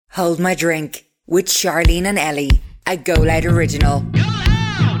Hold My Drink with Charlene and Ellie, a Go Loud original.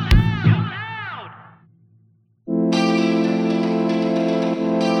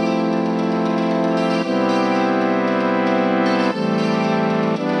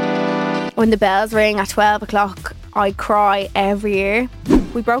 When the bells ring at 12 o'clock, I cry every year.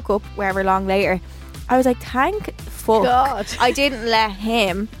 We broke up wherever long later. I was like, thank fuck God. I didn't let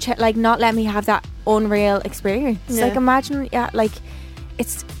him not let me have that unreal experience. Yeah. Like, imagine,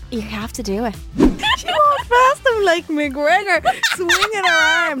 it's, you have to do it. She walked past him like McGregor, swinging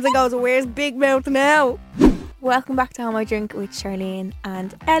her arms and goes, "Where's Big Mouth now?" Welcome back to Hold My Drink with Charlene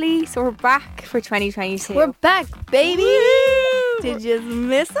and Ellie. So we're back for 2022. We're back, baby. Did you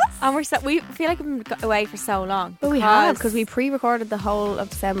miss us? And we feel like we've been away for so long. But we have, because we pre-recorded the whole of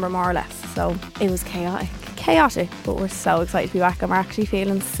December more or less. So it was chaotic. But we're so excited to be back, and we're actually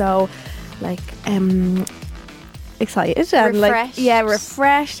feeling so excited and refreshed.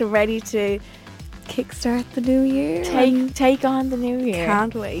 Refreshed and ready to kickstart the new year. Take on the new year.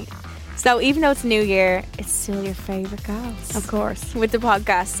 Can't wait. So even though it's a new year, it's still your favourite girls. Of course. With the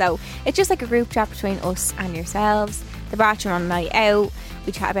podcast. So it's just like a group chat between us and yourselves. The Bachelor on a night out.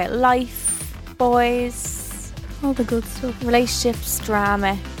 We chat about life, boys, All the good stuff. relationships,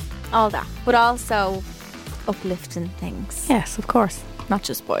 drama, all that. But also uplifting things. Yes, of course. Not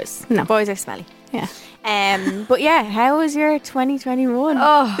just boys. No. Boys are smelly. Yeah. But yeah, how was your 2021?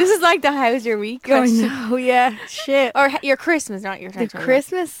 Oh. This is like the how's your week I question. know, yeah. Shit. Or your Christmas, not your The 2021.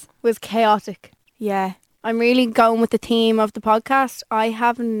 Christmas was chaotic. Yeah. I'm really going with the theme of the podcast. I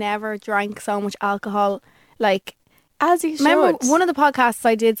have never drank so much alcohol. Like, As you should. remember one of the podcasts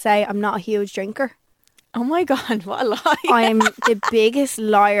I did say I'm not a huge drinker. Oh my God, what a lie. I'm the biggest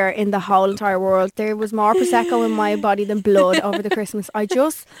liar in the whole entire world. There was more Prosecco in my body than blood over the Christmas. I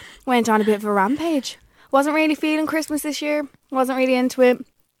just went on a bit of a rampage. Wasn't really feeling Christmas this year. Wasn't really into it. I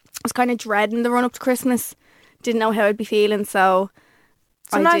was kind of dreading the run up to Christmas. Didn't know how I'd be feeling, so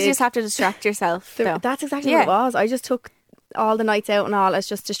Sometimes I you did. just have to distract yourself. though. That's exactly Yeah. what it was. I just took all the nights out and all as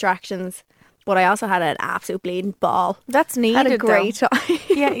just distractions. But I also had an absolute bleeding ball. That's needed. Had a great time.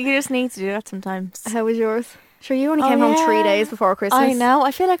 Yeah, you just need to do that sometimes. How was yours? Sure, you only came home 3 days before Christmas. I know.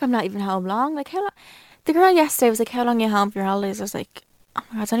 I feel like I'm not even home long. Like, how long? The girl yesterday was like, "How long are you home for your holidays?" I was like, "Oh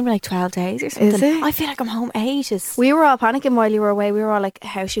my God, it's only been like 12 days or something." Is it? I feel like I'm home ages. We were all panicking while you were away. We were all like,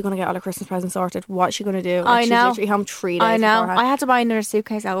 how's she going to get all her Christmas presents sorted? What's she going to do? Like, I she's know. literally home 3 days I know. beforehand. I had to buy another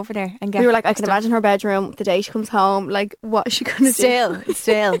suitcase over there and get. We were like, I can stuff. imagine her bedroom the day she comes home. Like, what is she going to do?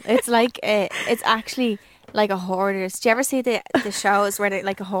 Still, it's like it's actually like a hoarder's. Do you ever see the shows where they,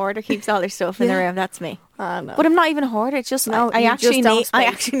 like a hoarder keeps all their stuff in the Yeah. room? That's me. I know. But I'm not even a hoarder. It's just No, I you actually just don't need. I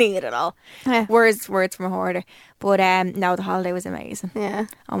space. actually need it all. Yeah. Words from a hoarder. But no, the holiday was amazing. Yeah.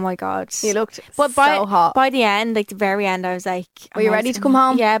 Oh my God. You looked But so hot. by the end, like the very end, I was like, Were you am I ready to come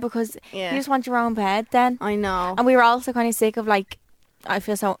home? Yeah, because Yeah. you just want your own bed then. I know. And we were also kind of sick of like, I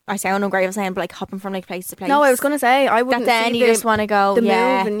sound ungrateful saying, but like hopping from like place to place. No, I was going to say, I that wouldn't then see you the, just want to go. the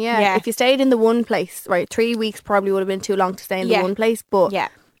yeah, move. And yeah, if you stayed in the one place, right, 3 weeks probably would have been too long to stay in the Yeah. one place. But yeah.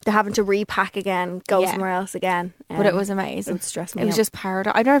 they're having to repack again, go Yeah. somewhere else again. But it was amazing. It would stress me It was out. just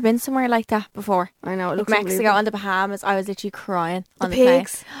paradise. I've never been somewhere like that before. I know, it Like looks Mexico unbelievable. and the Bahamas, I was literally crying The on the plane.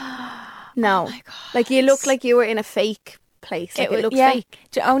 pigs. No. Oh my God. Like, you look like you were in a fake place. Like, it looks fake.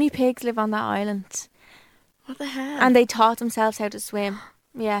 The only pigs live on that island. What the hell? And they taught themselves how to swim.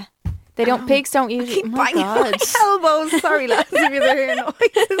 Yeah. They don't. Pigs don't usually. keep Oh my banging God. my elbows. Sorry, lads, if you're hearing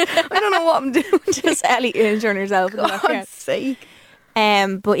noises. I don't know what I'm doing. Just Ellie injuring herself in the background. God's sake.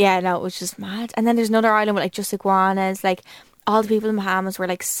 But yeah, no, it was just mad. And then there's another island with like just iguanas. Like all the people in the Bahamas were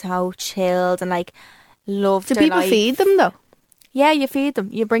like so chilled and like loved Do their people life. feed them, though? Yeah, you feed them.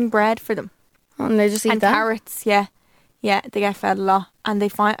 You bring bread for them And they just eat and that? carrots. Yeah, they get fed a lot, and they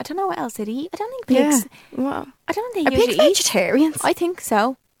find. I don't know what else they eat. I don't think pigs. Yeah. Well, I don't think are they pigs usually eat. vegetarians? I think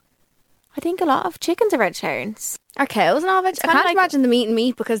so. I think a lot of chickens are vegetarians. Are cows and all veg? I kinda can't like- imagine them eating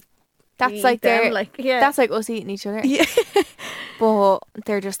meat because That's we like eat them, their. like, yeah. That's like us eating each other. Yeah. But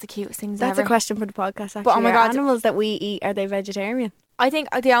they're just the cutest things That's ever. a question for the podcast, actually. But, oh my Are God. animals that we eat, are they vegetarian? I think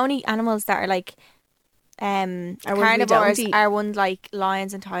the only animals that are like ones we carnivores don't eat. are ones like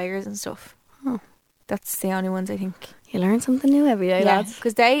lions and tigers and stuff. Oh. That's the only ones I think. You learn something new every day, lads.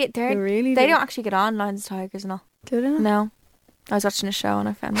 because they You really they do. don't actually get on lions, tigers, and all. Do they not? No, I was watching a show and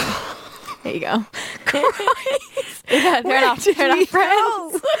I found it. There you go. Yeah, they're not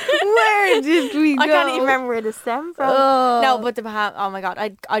friends. Where did we go? I can't even remember where this stemmed from. Oh. No, but the Bahamas. Oh my God,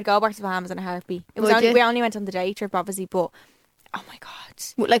 I'd go back to the Bahamas in a heartbeat. It was Would only, you? we only went on the day trip, obviously, but oh my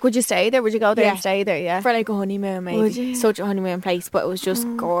God. Like, would you stay there? Would you go there Yeah. and stay there? Yeah. For like a honeymoon, maybe. Would you? Such a honeymoon place, but it was just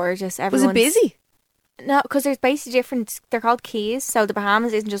gorgeous. Was it Everyone's- busy? No, because there's basically different. They're called keys. So the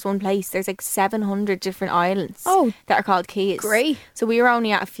Bahamas isn't just one place. There's like 700 different islands. Oh, that are called keys. great. So we were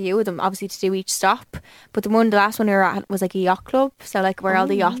only at a few of them, obviously to do each stop. But the last one we were at was like a yacht club. So like where all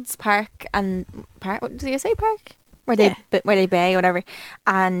the yachts park and What did you say park? Where they bay or whatever,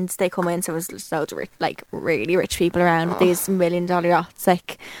 and they come in. So it was loads of really rich people around with these $1 million yachts,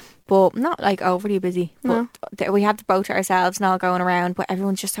 like. But not like overly busy. But we had the boat to ourselves and all going around. But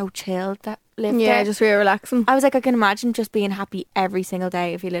everyone's just so chilled that lived there. Yeah, just really relaxing. I was like, I can imagine just being happy every single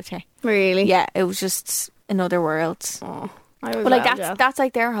day if you lived here. Really? Yeah, it was just another world. Oh, I was But like that's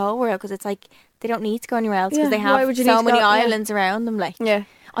like their whole world, because it's like they don't need to go anywhere else because they why have would you so need to many go? Yeah. islands around them. Like, Yeah.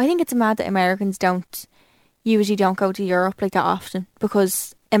 I think it's mad that Americans usually don't go to Europe like that often,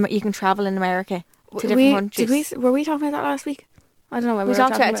 because you can travel in America to different countries. Were we talking about that last week? I don't know. When We were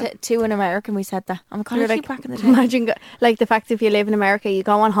talked talking about it to an American. We said that. I'm kind You're of like, back in the day. Imagine, like the fact if you live in America, you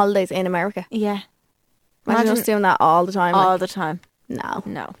go on holidays in America. Yeah, Imagine us doing that all the time. all like, the time.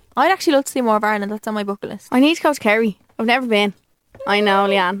 no. I'd actually love to see more of Ireland. That's on my bucket list. I need to go to Kerry. I've never been. I know,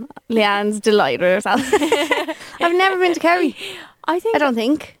 Leanne. Leanne's delighted with herself. I've never been to Kerry. I don't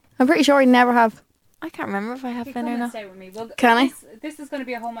think. I'm pretty sure I never have. I can't remember if I have been or not. Stay with me. Well, Can I? This is going to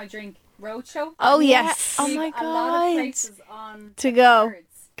be a home I drink roadshow. Oh, yes. Oh We've my a lot of god. places on To go. cards.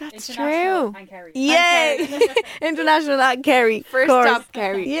 That's International true. and Kerry. Yay! International at Kerry. First course. stop,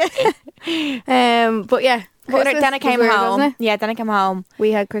 Kerry. Yeah. But yeah. Christmas Then I was came weird, home. wasn't it? Yeah, then I came home.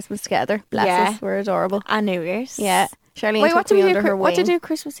 We had Christmas together. Bless Yeah. us. We're adorable. And New Year's. Yeah. Charlene Wait, took what did me we under do? her What wing. did we do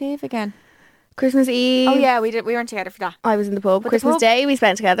Christmas Eve again? Christmas Eve. Oh yeah, we did. We weren't together for that. I was in the pub. But the Christmas pub- Day we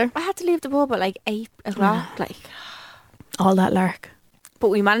spent together. I had to leave the pub at like 8 o'clock. Like, All that lark. but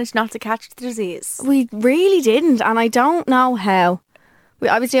we managed not to catch the disease. We really didn't, and I don't know how.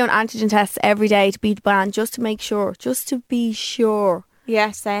 I was doing antigen tests every day to beat the band just to make sure, just to be sure.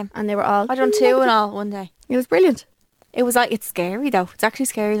 Yeah, same. And they were all. I done 2 and all one day. It was brilliant. It was like, it's scary though. It's actually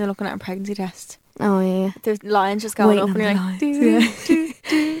scary than looking at a pregnancy test. Oh yeah. There's lines just going Waiting up on and you're the like, lines,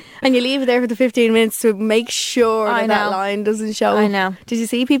 "Doo." And you leave it there for the 15 minutes to make sure I that know. line doesn't show. I know. Did you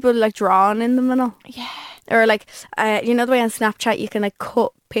see people like drawing in them and all? Yeah. Or like, you know the way on Snapchat you can like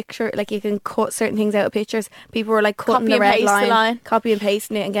cut you can cut certain things out of pictures. People were like cutting Copy the and red paste the line. copy and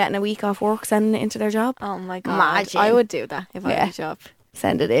pasting it and getting a week off work, sending it into their job. Oh my god. Imagine. I would do that if I Yeah. had a job.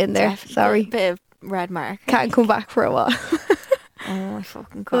 Send it in there. Definitely. Sorry. Bit of red mark. Can't come back for a while. Oh my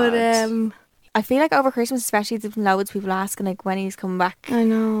fucking god. But I feel like over Christmas especially there's been loads of people asking like when he's coming back I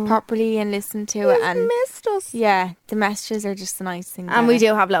know. properly and listen to it, He's and missed us. yeah, the messages are just a nice thing. And we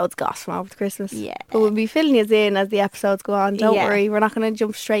do have loads of gossip over Christmas. Yeah. But we'll be filling you in as the episodes go on. Don't Yeah. worry, we're not going to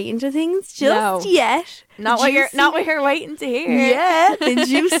jump straight into things just No. yet. Not what you're waiting to hear. Yeah, the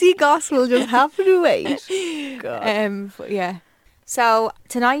juicy gospel will just have to wait. God. But yeah. So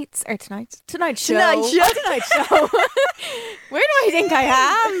tonight's show. Tonight's show. Tonight's show. Where do I think I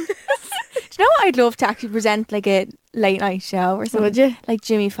am? Do you know what I'd love to actually present, like a late night show or something? Would you? Like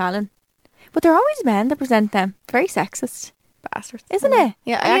Jimmy Fallon. But they're always men that present them. Very sexist, Bastards. isn't it?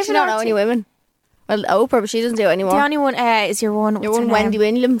 Yeah, Are I you actually even don't know on any to- women. Well, Oprah, but she doesn't do it anymore. The only one is your one. Your what's one, her Wendy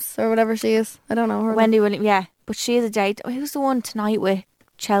name? Williams, or whatever she is. I don't know her. Wendy Williams, yeah. But she is a date. Oh, who's the one tonight with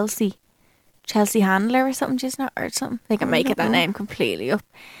Chelsea Handler or something, just not or something. I think I'm making that name completely up.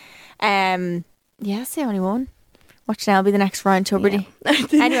 Yeah, that's the only one. Watch now, I'll be the next Ryan Tuberty.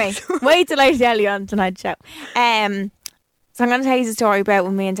 Anyway, wait till I tell you on tonight's show. So I'm going to tell you the story about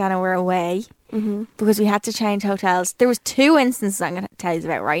when me and Dana were away, because we had to change hotels. There was 2 instances I'm going to tell you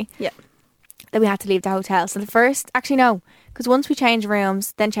about, right? Yeah. That we had to leave the hotel. So the first, actually no, because once we changed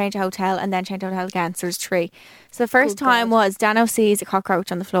rooms, then change a hotel, and then change the hotel again. So there's 3. So the first time was Dano sees a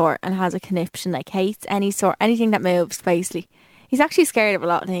cockroach on the floor and has a conniption, like hates anything that moves, basically. He's actually scared of a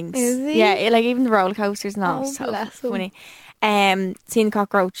lot of things. Is he? Yeah, like even the roller coasters and all. Oh, So bless him. funny. Seen the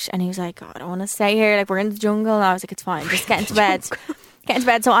cockroach, and he was like, "God, I don't want to stay here. Like we're in the jungle." And I was like, "It's fine. Just get into bed. Get into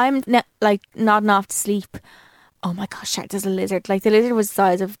bed." So I'm like nodding off to sleep. Oh my gosh, there's a lizard. Like the lizard was the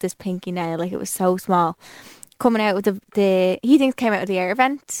size of this pinky nail. Like it was so small. Coming out with the he thinks it came out of the air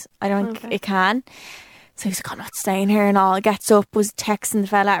vent. I don't think it can. So he's like, "I'm not staying here," and all. Gets up, was texting the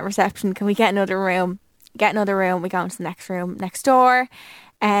fella at reception, "Can we get another room?" Get another room. We go into the next room next door.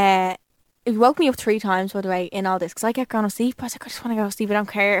 It woke me up 3 times, by the way, in all this, because I kept going to sleep. I was like, I just want to go to sleep. I don't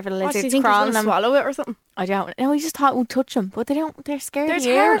care if a What, do you lizard's think he's crawling. going to swallow it or something? I don't know. He just thought we'd touch them, but they don't. They're scared. They're of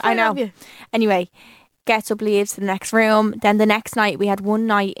you. terrified I know. of you. Anyway, gets up, leaves to the next room. Then the next night, we had one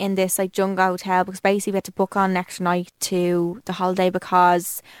night in this like jungle hotel, because basically we had to book on an extra night to the holiday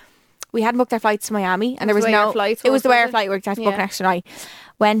because we hadn't booked our flights to Miami, and there was the way our no. flights It were, was the way our was it? flight worked. I had to book an Yeah. extra night.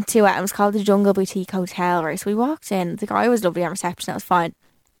 Went to it, and it was called the Jungle Boutique Hotel. Right, so we walked in. The guy was lovely on reception. That was fine.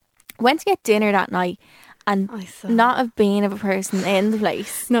 Went to get dinner that night and I saw. not have been of a person in the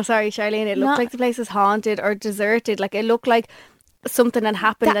place. No, sorry, Charlene. It looked Not- like the place was haunted or deserted. Like it looked like something had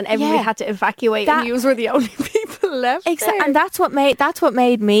happened That- and everybody yeah. had to evacuate, That- and you were the only people left. Exactly, there. and that's what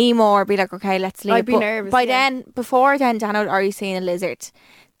made me more be like, okay, let's leave. I'd be But nervous, By yeah. before then, Dan had already seen a lizard.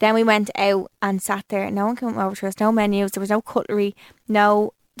 Then we went out and sat there. No one came over to us. No menus. There was no cutlery.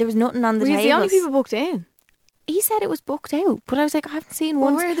 There was nothing on the Were you tables. the only people booked in? He said it was booked out, but I was like, I haven't seen Well,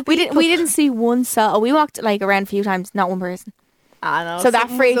 one. where are the We didn't. people? We didn't see one soul. We walked like around a few times. Not one person. I know. So that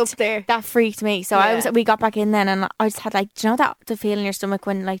something was freaked up there. That freaked me. So Yeah. we got back in then, and I just had like, do you know that the feel in your stomach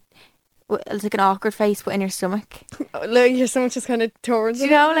when like it's like an awkward face but in your stomach? Look, your stomach just kind of turns. Do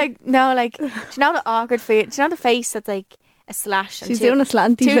you know like no like do you know the awkward face? Do you know the face that's like a slash? And She's two, doing a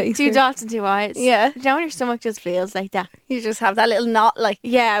slanty face. two here. dots and two eyes. Yeah. Do you know when your stomach just feels like that? You just have that little knot, like.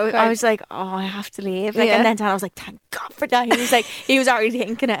 Yeah, I Right. was like, oh, I have to leave. Like, Yeah. and then Dan was like, thank God for that. He was already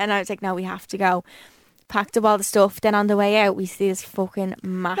thinking it, and I was like, no, we have to go. Packed up all the stuff. Then on the way out, we see this fucking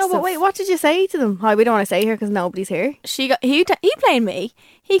massive. No, but wait, what did you say to them? Hi, we don't want to stay here because nobody's here. He blamed me.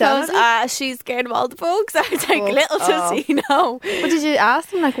 He Donald? goes, she's scared of all the bugs. I was like, Oh. little does he know. But did you ask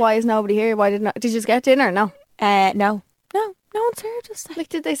them, like, why is nobody here? Why did you just get dinner? No. No one served us. Like,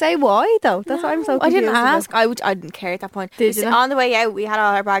 did they say why, though? That's what I'm so I confused didn't about. ask. I didn't care at that point. Did you not? On the way out, we had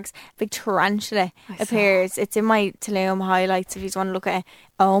all our bags. Big tarantula saw. appears. It's in my Tulum highlights if you just want to look at it.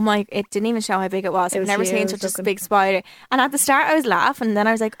 Oh my! It didn't even show how big it was. It I've was never seen huge such a looking. big spider. And at the start, I was laughing. And then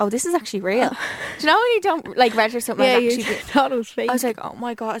I was like, "Oh, this is actually real." Do you know when you don't like register something Yeah, as you actually? thought it was fake. I was like, "Oh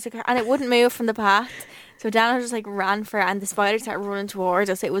my God!" I was like, and it wouldn't move from the path. So Dana just like ran for it, and the spider started running towards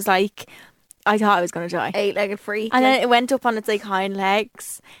us. It was like I thought I was gonna die. 8-legged freak. And like, then it went up on its like hind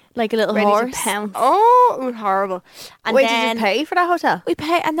legs, like a little Ready to horse. pounce. Oh, it was horrible. And wait, then did you pay for that hotel? we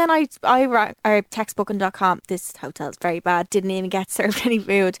pay, and then I textbooking.com. This hotel's very bad. Didn't even get served any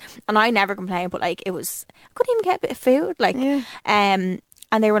food, and I never complain. But like it was, I couldn't even get a bit of food. Like, Yeah. and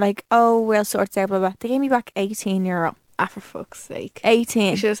they were like, "Oh, we'll sort it out." Blah blah. They gave me back €18. Ah, for fuck's sake.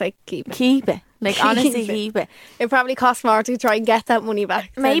 18. You should have said keep it. Keep it. Like honestly, Keep it. keep it. It probably cost more to try and get that money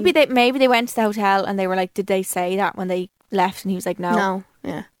back. than- Maybe they went to the hotel and they were like, "Did they say that when they left?" And he was like, "No." No.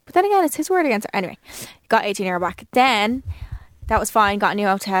 Yeah. But then again, it's his word against her. Anyway, got €18 back. Then that was fine. Got a new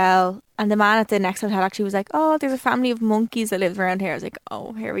hotel, and the man at the next hotel actually was like, "Oh, there's a family of monkeys that lives around here." I was like,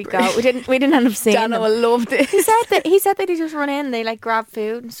 "Oh, here we go." We didn't end up seeing Dana them. will love this. He said that he just run in, they like grab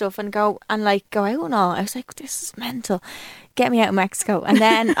food and stuff and go out and all. I was like, this is mental. Get me out of Mexico. And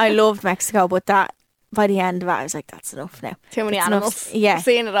then I loved Mexico, but that by the end of it, I was like, that's enough now. Too many It's animals. enough. Yeah.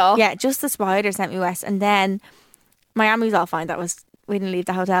 Seeing it all. Yeah, just the spider sent me west. And then Miami was all fine. We didn't leave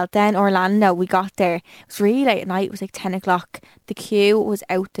the hotel. Then Orlando, we got there. It was really late at night. It was like 10 o'clock. The queue was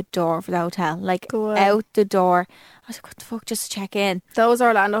out the door for the hotel. Like, Go on. out the door. I was like, what the fuck, just to check in. Those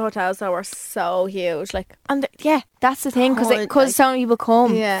Orlando hotels though were so huge. Like, And yeah, that's the thing, Oh, because like- so many people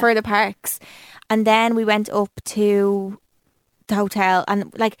come Yeah. for the parks. And then we went up to the hotel,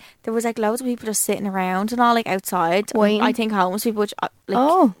 and like there was like loads of people just sitting around and all like outside. Waiting. I think homeless people, which like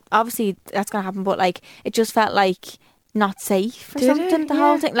Oh. obviously that's gonna happen, but like it just felt like not safe or Did it? something. The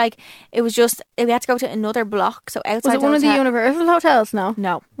whole Yeah. thing, like it was just we had to go to another block. So outside was it one of the hotel- Universal hotels? No.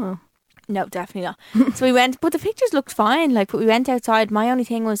 No. Oh. No, definitely not. So we went, but the pictures looked fine. Like, but we went outside. My only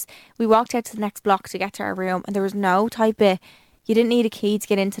thing was we walked out to the next block to get to our room, and there was no type of. You didn't need a key to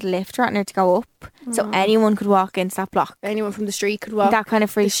get into the lift or anything to go up, so anyone could walk into that block. Anyone from the street could walk. That kind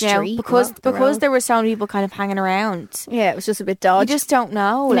of freaked the me out street, because walk the because road. there were so many people kind of hanging around. Yeah, it was just a bit You dodgy. just don't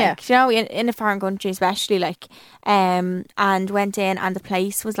know, like Yeah. you know, in a foreign country especially, like, and went in, and the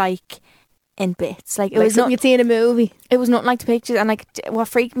place was like in bits. Like it like was something not. you'd see in a movie. It was not like the pictures, and like what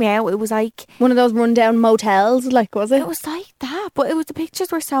freaked me out, it was like. One of those rundown motels, like, was it? It was like that, but it was the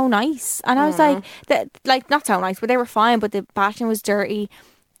pictures were so nice, and I was like, that like not so nice, but they were fine. But the bathroom was dirty,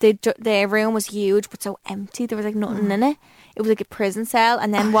 the room was huge, but so empty. There was like nothing in it. It was like a prison cell,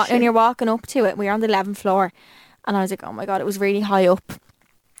 and then when you're walking up to it, we were on the 11th floor, and I was like, oh my god, it was really high up.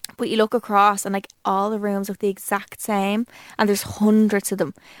 But you look across, and like all the rooms look the exact same, and there's hundreds of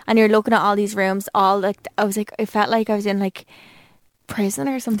them, and you're looking at all these rooms, all like I was like, it felt like I was in like prison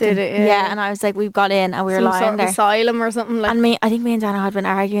or something. Did it? Yeah. and I was like, we got in, and we were Some lying sort of there. asylum or something like. And I think me and Dana had been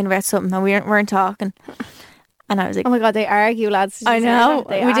arguing about something, and we weren't talking. And I was like, Oh my god, they argue, lads. Did you I say know that?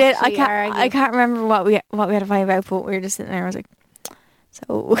 They we did. I actually can't. I argue. can't remember what we had to fight about, but we were just sitting there. I was like,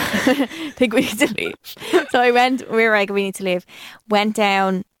 so I think we need to leave. So I went. We were like, we need to leave. Went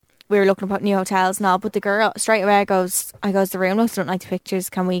down. We were looking about new hotels and all, but the girl straight away goes, the room looks, don't like the pictures.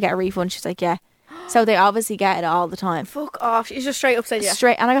 Can we get a refund? She's like, yeah. So they obviously get it all the time. Fuck off. She's just straight up said yeah.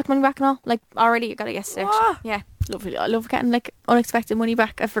 Straight, and I got money back and all. Like already, I got it yesterday. What? Yeah, lovely. I love getting like unexpected money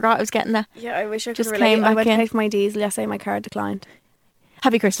back. I forgot I was getting that. Yeah, I wish I could Just relate. came I back went to in. pay for my diesel yesterday. My card declined.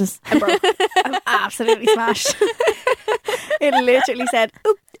 Happy Christmas. I'm broke. I'm absolutely smashed. It literally said,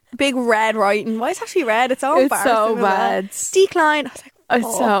 oop, big red writing. Why is it actually red? It's all It's embarrassing so as well. bad. Decline. I was like, It's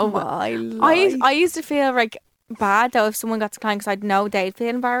oh so my I used to feel like bad though if someone got declined because I'd know they'd feel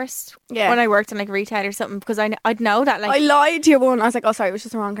embarrassed. Yeah. When I worked in like retail or something because I'd know that I like lied to your one. I was like, oh, sorry, it was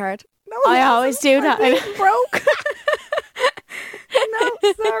just the wrong card. No, it I wasn't. always do that. I'm being broke.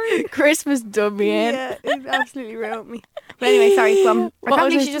 No, sorry. Christmas done me in. Yeah, it absolutely ruined me. But anyway, sorry. I What can't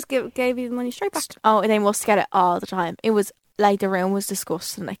was believe it? she just gave you the money straight back. Oh, they must get it all the time. It was like the room was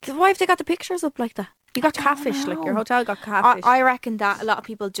disgusting. Like Why have they got the pictures up like that? You got catfish. Like your hotel got catfish. I reckon that a lot of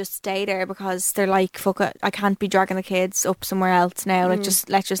people just stay there because they're like, fuck it, I can't be dragging the kids up somewhere else now. Like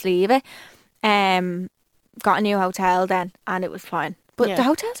let's just leave it. Got a new hotel then and it was fine. But Yeah. the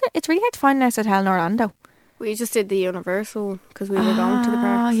hotels it's really hard to find a nice hotel in Orlando. We just did the Universal because we were going to the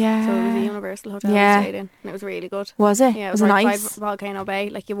parks. yeah. So it was a Universal hotel Yeah. we stayed in, and it was really good. Was it? Yeah, it was was it right nice? by Volcano Bay.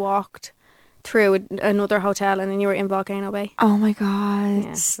 Like you walked through another hotel, and then you were in Volcano Bay. Oh my god!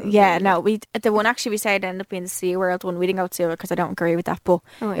 Yeah, so Yeah, really no, the one actually we stayed ended up being the SeaWorld one. We didn't go to it because I don't agree with that, but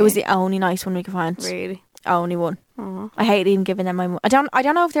Oh, it was yeah. the only nice one we could find. Really. Only one. Aw. I hate even giving them my money. I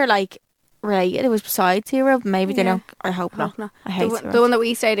don't know if they're like related. It was beside SeaWorld. Maybe they Yeah. don't. I hope not. Hope not. I hate The SeaWorld. one that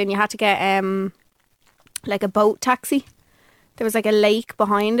we stayed in, you had to get like a boat taxi. There was like a lake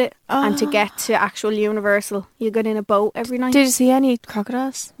behind it, and to get to actual Universal, you got in a boat every night. Did you see any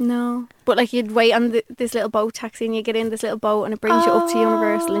crocodiles? No, but like you'd wait on this little boat taxi, and you get in this little boat, and it brings you up to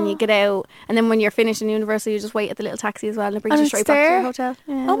Universal, and you get out, and then when you're finished in Universal, you just wait at the little taxi as well, and it brings And you it's straight back to there? your hotel.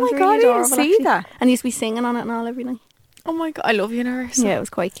 Yeah, Oh it was my really god! I didn't adorable, see actually. that. And you used to be singing on it and all every night. Oh my god! I love Universal. Yeah, it was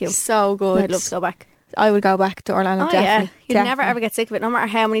quite cute. So good. I'd love to go back. I would go back to Orlando. Oh definitely. yeah, you'd never ever get sick of it, no matter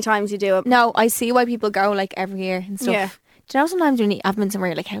how many times you do it. No, I see why people go like every year and stuff. Yeah. Do you know sometimes when I've been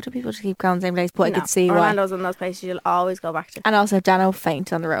somewhere like, how do people just keep going to the same place? But I No, could see why. Orlando's one of those places you'll always go back to. And also, Dano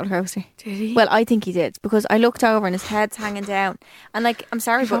fainted on the roller coaster. Did he? Well, I think he did because I looked over and his head's hanging down. And like, I'm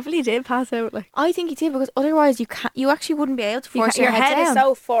sorry, he but probably did pass out. Like I think he did because otherwise you actually wouldn't be able to force your head down. is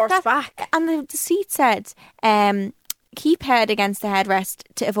so forced That- back. And the seat said, keep head against the headrest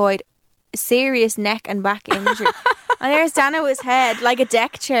to avoid serious neck and back injury. And there's Dano with his head like a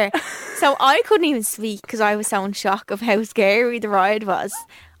deck chair. So I couldn't even speak because I was so in shock of how scary the ride was.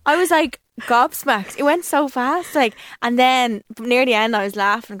 I was like gobsmacked. It went so fast, like, and then near the end I was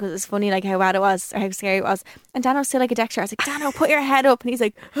laughing because it was funny, like how bad it was or how scary it was. And Dano's still like a deck chair. I was like, Dano, put your head up, and he's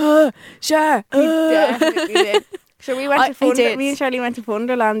like, sure. He definitely did. So we went He did. Me and Shirley went to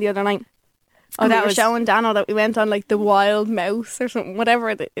Wonderland the other night. Oh, And that we were was showing Dano that we went on like the wild mouse or something, whatever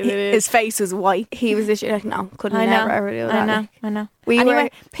it is. his face was white. He was literally like, no, couldn't I know. never ever do that. I know. We And were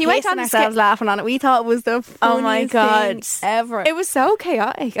he went on the ourselves laughing on it. We thought it was the funniest Oh my God. thing ever. It was so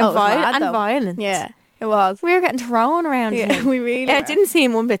chaotic and, Oh, it was mad, though. violent. Yeah, it was. We were getting thrown around. Yeah, him. we really Yeah, were. it didn't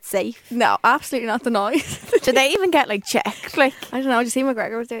seem one bit safe. No, absolutely not the noise. Did they even get like checked? Like, I don't know. Did you see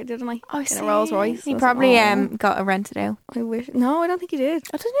McGregor was there, didn't I? In a Rolls Royce. He I was probably like, oh, got a rented out. I wish. No, I don't think he did.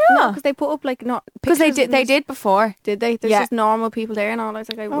 I don't No, know because they put up like not because they pictures did. of They him. did before. Did they? There's Yeah. just normal people there and all. I was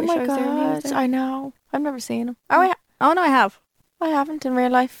like, I Oh wish my I was there. When he was god! there. I know. I've never seen him. Oh no, I have. I haven't in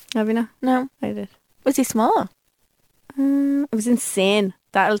real life. Have you not? No. I did. Was he small? It was in Sin.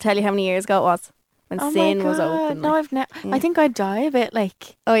 That'll tell you how many years ago it was when Oh my Sin was God. open. No, like. I've never. Yeah. I think I'd die a bit.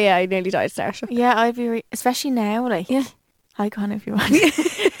 Like, Oh yeah, I nearly died starstruck. yeah, I'd be especially now. Like, Yeah. Hi, Connor, if you want.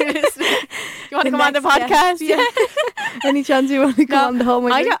 You want to come on the next podcast? guest, yeah. Any chance you want to come on the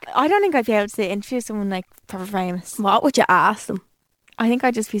whole? I don't think I'd be able to interview someone like proper famous. What would you ask them? I think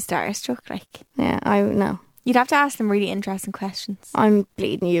I'd just be starstruck. Like, Yeah, I know. you'd have to ask them really interesting questions. I'm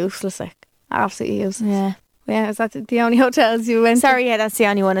bleeding useless. Like absolutely useless. Yeah. Yeah, is that the only hotels you went to? Sorry, yeah, that's the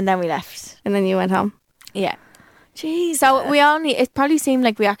only one, and then we left. And then you went home. Yeah. Jeez. So we only. It probably seemed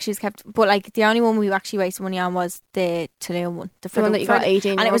like we actually just kept, but like the only one we actually wasted money on was the Tulum one, the one that you got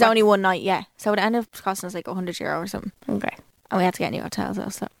 18, and it euro was back. only one night. Yeah, so it ended up costing us like €100 or something, Okay. and we had to get new hotels.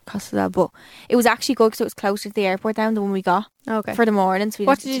 So it cost us that, but it was actually good because it was closer to the airport down the one we got Okay. for the morning. So we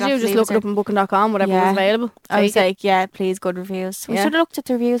What didn't did you have do? to Just leave look it us up on Booking.com, whatever Yeah. was available. I was Take it. like, yeah, please, good reviews. We Yeah. should have looked at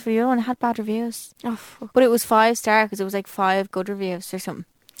the reviews for the other one. It had bad reviews, Oh, fuck. but it was 5-star because it was like 5 good reviews or something.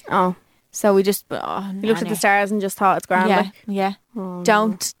 Oh, So we just you looked at the stars and just thought it's grand. Yeah, like. yeah. Oh,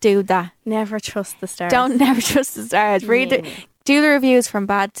 Don't do that. never trust the stars. Don't never trust the stars. Read Yeah. do the reviews from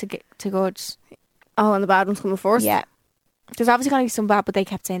bad to good. Oh, and the bad ones coming first. Yeah, There's obviously going to be some bad, but they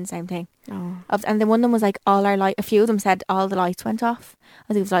kept saying the same thing. Oh. And then one of them was like, a few of them said all the lights went off.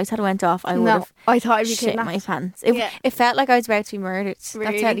 I think if the lights had went off, I would No, have I thought I'd be shit kidnapped. my pants. Yeah. It felt like I was about to be murdered. That's how,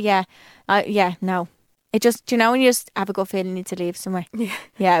 Really? yeah. No. It just, do you know when you just have a gut feeling you need to leave somewhere? Yeah.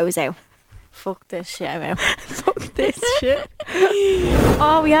 Yeah, I was out. Fuck this shit, I'm out. Fuck this shit.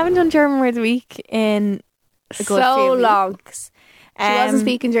 Oh, we haven't done German Word of the Week in a good So few long. weeks. She wasn't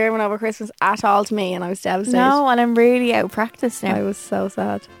speaking German over Christmas at all to me, and I was devastated. No, and I'm really out of practice now. I was so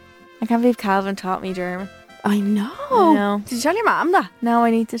sad. I can't believe Calvin taught me German. I know. I know. Did you tell your mum that? No, I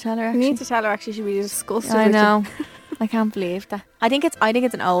need to tell her You actually. need to tell her. Actually, she'd be disgusted. I with know. I can't believe that. I think it's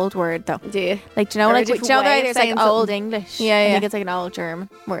an old word though. you. Do you? Like, do you know, Or a like, do different you know, way of there's like saying old something. English. Yeah, I yeah. think it's like an old German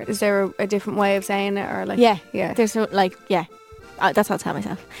word. Is there a different way of saying it, or like? Yeah, yeah. There's no like, yeah. That's what I tell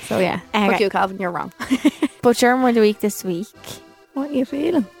myself. So yeah. Okay. Fuck you, Calvin. You're wrong. But German Word of the Week this week. What are you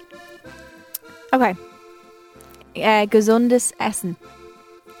feeling? Okay. Gesundes Essen.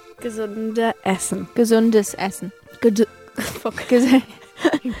 Gesunde Essen. Gesundes Essen. Fuck. Ges-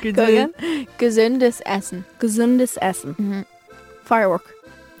 Go again. Gesundes Essen. Gesundes Essen. Mhm. Firework.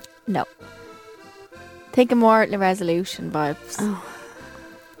 No. Think of more the resolution vibes.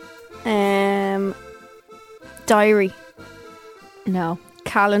 Diary. No.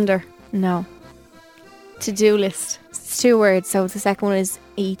 Calendar. No. To-do list. It's 2 words, so the second one is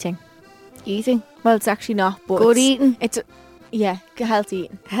eating. Eating. Well, it's actually not, but Good it's, eating. It's healthy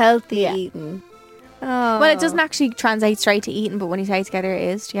eating. Healthy Yeah. eating. Oh. Well, it doesn't actually translate straight to eating, but when you say it together, it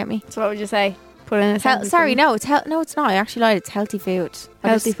is. Do you get me? So what would you say? Put in a sentence. Sorry, no, it's no, it's not. I actually lied. It's healthy food. I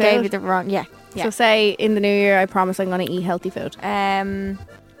Healthy just gave food? you the wrong. Yeah. So say in the new year, I promise I'm going to eat healthy food.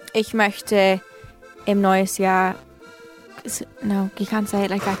 Ich möchte im neues Jahr. No, you can't say it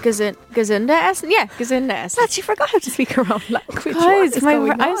like that. Gesunde Essen? Yeah, gesunde Essen. She forgot how to speak her own language. Guys,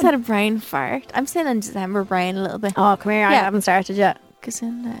 I just had a brain fart. I'm still in December brain a little bit. Oh, come here. I Yeah. haven't started yet.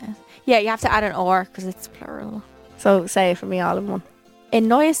 Gesunde Essen. Yeah, you have to add an or because it's plural. So say it for me all in one. In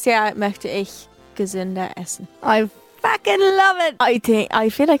neues Jahr möchte ich gesunde essen. I fucking love it. I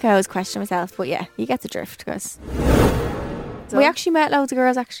feel like I always question myself, but yeah, you get the drift, guys. We actually met loads of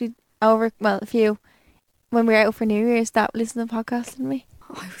girls actually over, well, a few, when we were out for New Year's that listened to the podcast, didn't we?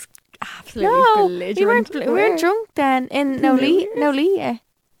 I was absolutely No, belligerent. we weren't drunk then in Nolita.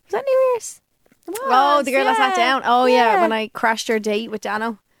 Was that New Year's? It Oh, was, the girl that sat yeah. down. Oh, yeah. When I crashed your date with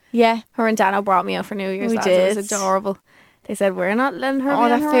Dano. Yeah. Her and Dano brought me out for New Year's. We lads. It was did. adorable. They said, we're not letting her Oh, be on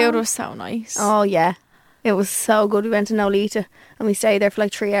that her food own. was so nice. Oh, yeah. It was so good. We went to Nolita and we stayed there for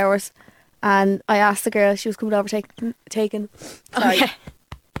like 3 hours. And I asked the girl, she was coming over taking sorry. Okay.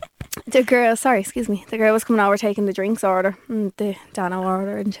 The girl, sorry, excuse me. The girl was coming over taking the drinks order. And the Dano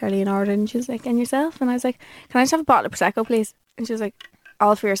order and Charlene ordered. And she was like, and yourself? And I was like, can I just have a bottle of Prosecco, please? And she was like,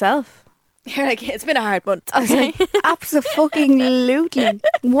 all for yourself? You're like, it's been a hard month. I was like, absolutely.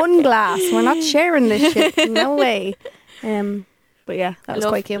 One glass. We're not sharing this shit. No way. But yeah, that was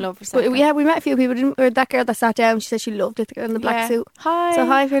quite cute. Love But Prosecco. yeah, we met a few people. Didn't we? That girl that sat down, she said she loved it. The girl in the black Yeah. suit. Hi. So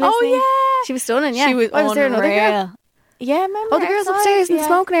hi for listening. Oh, yeah. She was stunning, yeah. She was I was there another girl. unreal. Yeah, remember? Oh, the girls outside? upstairs in the Yeah.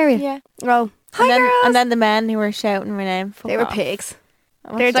 smoking area. Yeah. Oh, hi and then, girls. And then the men who were shouting my name. Fuck they were off. pigs.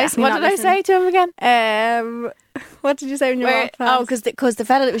 What They're did I, definitely what not did I listening. say to him again? What did you say when you walked past? Because the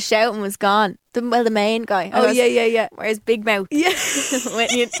fella that was shouting was gone. The main guy. Oh, yeah. Where's Big Mouth? Yeah.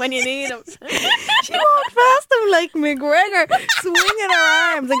 when you need him. She walked past him like McGregor, swinging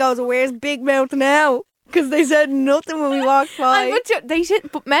her arms and goes, "Where's Big Mouth now?" Because they said nothing when we walked by.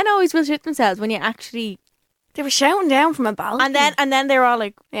 But men always will shit themselves when you actually. They were shouting down from a balcony. And then they're all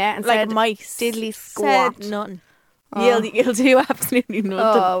like and like said, mice. diddly squat. Said nothing. Oh. You'll do absolutely nothing.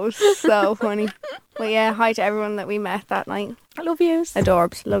 Oh, it was so funny. But yeah, hi to everyone that we met that night. I love yous.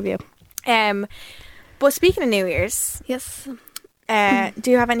 Adorbs, love you. But speaking of New Year's, Yes.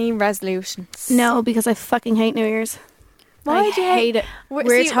 do you have any resolutions? No, because I fucking hate New Year's. Why I do you hate it? We're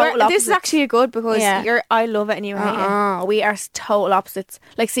total This is opposites. actually good because Yeah. I love it and you hate it. We are total opposites.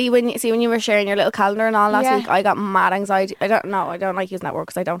 Like, see when you were sharing your little calendar and all last Yeah. week, I got mad anxiety. I don't like using that word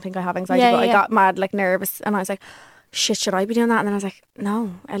because I don't think I have anxiety, Yeah, but I yeah. got mad, like nervous, and I was like, shit, should I be doing that? And then I was like,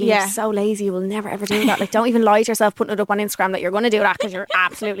 no, Ellie, Yeah. you're so lazy, you will never ever do that. Like, don't even lie to yourself putting it up on Instagram that you're going to do that, because you're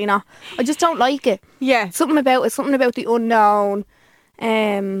absolutely not. I just don't like it. Yeah. Something about the unknown.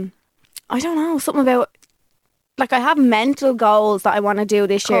 I don't know, something about, like, I have mental goals that I want to do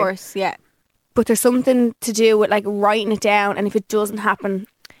this Of year, course, yeah. but there's something to do with like writing it down, and if it doesn't happen,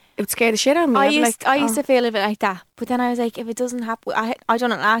 it would scare the shit out of me. I I'd be used like, to feel a bit like that, but then I was like, if it doesn't happen, I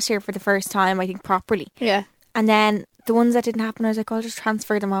done it last year for the first time, I think properly, yeah, and then the ones that didn't happen, I was like, I'll just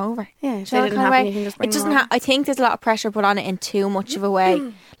transfer them over. Yeah, if Do you they know didn't that kind of happen, way? you can just bring It them doesn't over. have. I think there's a lot of pressure put on it in too much of a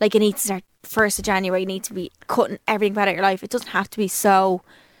way. Like, it needs to start 1st of January. You need to be cutting everything out of your life. It doesn't have to be so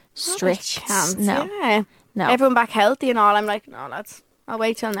strict. Chance, No, yeah. no. Everyone back healthy and all. I'm like, no, lads, I'll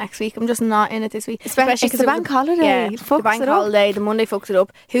wait till next week. I'm just not in it this week. Especially because it's the bank holiday. Yeah, It the fucks bank it up. holiday, the Monday fucks it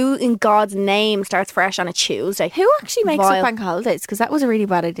up. Who in God's name starts fresh on a Tuesday? Who actually makes Vile. up bank holidays? Because that was a really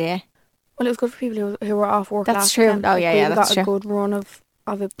bad idea. Well, it was good for people who were off work. That's last true. weekend. Oh, Like, yeah, we yeah, that's got true. a good run of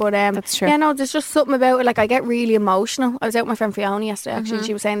it. But That's true. Yeah, no, there's just something about it. Like, I get really emotional. I was out with my friend Fiona yesterday. Actually, Mm-hmm.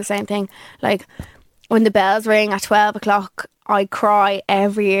 she was saying the same thing. Like, when the bells ring at 12 o'clock, I cry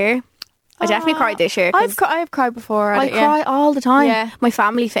every year. I definitely cried this year. 'cause I've cried before. I at it, yeah. cry all the time. Yeah. My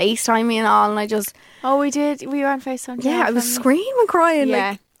family FaceTime me and all, and I just Oh, we did. We were on FaceTime. yeah, I was screaming, crying. Yeah.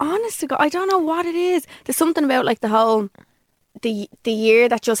 Like, honest to God, I don't know what it is. There's something about like the whole the year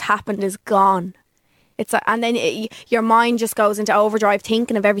that just happened is gone. It's like, and then your mind just goes into overdrive,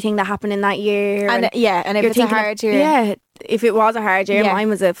 thinking of everything that happened in that year. And yeah, and if you're it's a thinking of- hard year, yeah. If it was a hard year, Yeah. mine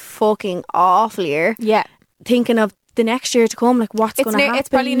was a fucking awful year. yeah. Thinking of the next year to come, like what's It's going to happen. it's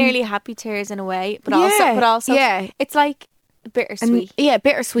probably nearly happy tears in a way, but Yeah, also, yeah. it's like bittersweet. And, yeah,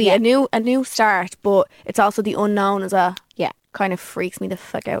 bittersweet. Yeah. A new start, but it's also the unknown as well. Yeah. Kind of freaks me the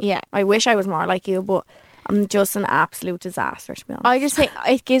fuck out. Yeah. I wish I was more like you, but I'm just an absolute disaster, to be honest. I just think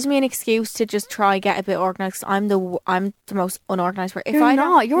it gives me an excuse to just try get a bit organised. I'm the most unorganised person. If You're I don't-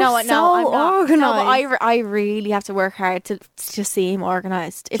 not. You're no, so no, I'm not. organised. No, but I really have to work hard to seem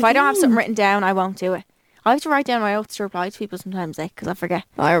organised. If I don't have something written down, I won't do it. I have to write down my notes to reply to people sometimes, because I forget.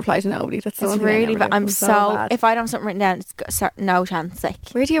 I reply to nobody. That's the It's one thing I really never bad. do. I'm so bad. if I don't have something written down, it's no chance. Like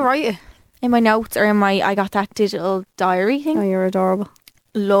Where do you write it? in my notes or in my, I got that digital diary thing. Oh, you're adorable.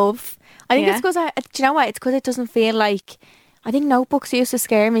 Love. I think Yeah. it's because do you know what? It's because it doesn't feel like. I think notebooks used to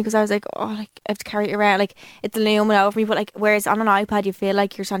scare me because I was like, oh, like I have to carry it around, like it's looming over me. But like, whereas on an iPad, you feel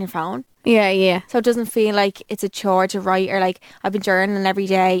like you're just on your phone, Yeah, yeah. so it doesn't feel like it's a chore to write. Or like I've been journaling every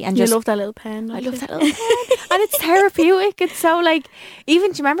day and You just love that little pen. I don't love you? that little pen, and it's therapeutic. It's so like,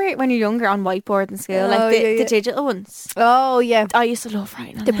 even do you remember when you're younger on whiteboard in school, Oh, like yeah, the yeah. digital ones? Oh, yeah. I used to love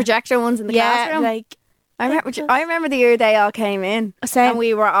writing on The them. projector ones in the yeah, classroom. like I remember the year they all came in. Same. And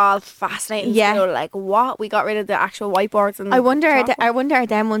we were all fascinated. Yeah. Yeah. Like, what? We got rid of the actual whiteboards. And I wonder chalkboard. are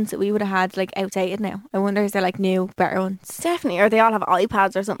them ones that we would have had like outdated now. I wonder is there like new better ones? Definitely. Or they all have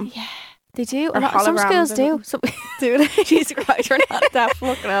iPads or something. Yeah, they do. Or Some holograms schools or do. Some, Do they? Jesus Christ, we're not that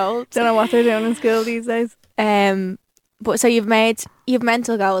fucking old. Don't know what they're doing in school these days. But so you've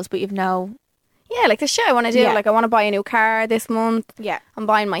mental goals, but you've no. Yeah, like the shit I want to do. Yeah. Like, I want to buy a new car this month. Yeah, I'm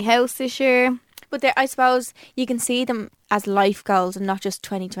buying my house this year. but I suppose you can see them as life goals and not just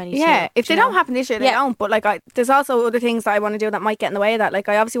 2022. Yeah, if do they you don't know? happen this year, they Yeah. don't. But like, there's also other things that I want to do that might get in the way of that. Like,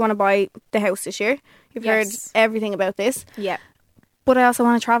 I obviously want to buy the house this year. You've heard Yes. everything about this, Yeah, but I also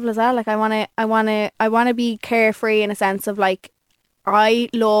want to travel as well. Like, I want to be carefree in a sense of like, I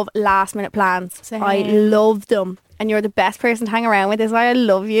love last minute plans. Same. I love them. And you're the best person to hang around with. Is why I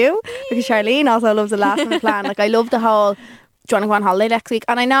love you. Because Charlene also loves a last minute plan. Like, I love the whole, do you want to go on holiday next week?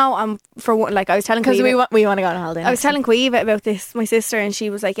 And I know I'm for one. Like, I was telling because Caoimhe- we want to go on holiday. I was telling Caoimhe about this, my sister, and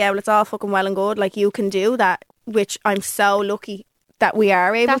she was like, yeah, well, it's all fucking well and good. Like, you can do that, which I'm so lucky that we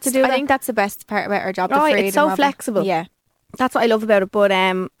are able to do I that. think that's the best part about our job. The Right, freedom it's so of it. flexible. Yeah, That's what I love about it. But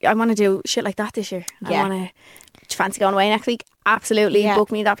I want to do shit like that this year. Yeah. I want to, do you fancy going away next week? Absolutely. Yeah.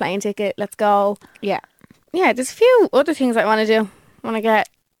 Book me that plane ticket. Let's go. yeah. Yeah, there's a few other things I want to do. I want to get,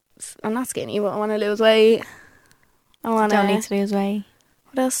 I'm not skinny, but I want to lose weight. I want Don't need to, to lose weight.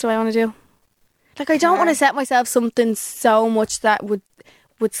 what else do I want to do? Like, I don't want to set myself something so much that would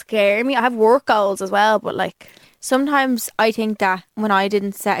scare me. I have work goals as well, but like, Sometimes I think that when I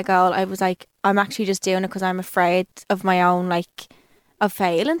didn't set a goal, I was like, I'm actually just doing it because I'm afraid of my own, like, of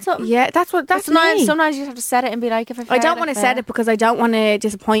failing something. yeah, that's But me. sometimes you just have to set it and be like, if I fail, I don't want to set it because I don't want to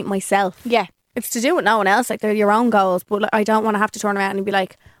disappoint myself. Yeah. It's to do with no one else. Like, they're your own goals, but like, I don't want to have to turn around and be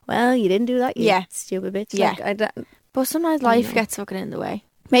like, well, you didn't do that, you Yeah. stupid bitch. Yeah. Like, I don't, But sometimes life gets fucking in the way.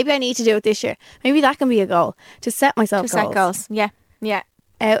 maybe I need to do it this year. Maybe that can be a goal, to set myself To set goals. Yeah. Yeah.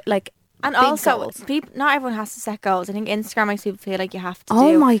 out, like, And big also, goals. not everyone has to set goals. I think Instagram makes people feel like you have to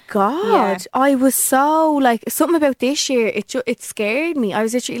Oh do. my god! Yeah. I was so like, something about this year. It scared me. I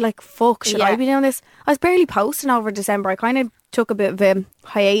was literally like, "Fuck, should I Yeah. be doing this?" I was barely posting over December. I kind of took a bit of a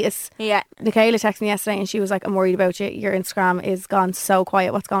hiatus. Yeah. Michaela texted me yesterday, and she was like, "I'm worried about you. Your Instagram is gone so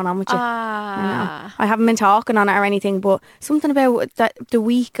quiet. What's going on with you?" I know. I haven't been talking on it or anything, but something about that the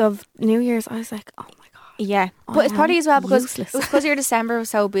week of New Year's, I was like, "Oh my god." Yeah, I but it's probably am as well because useless. it was because your December was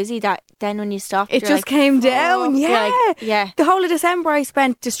so busy that then when you stopped, It you're just like, came down. you're Yeah. like, yeah. The whole of December I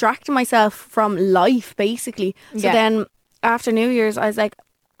spent distracting myself from life, basically. So Yeah. then after New Year's, I was like,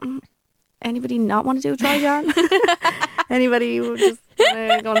 anybody not want to do a try John? Anybody who just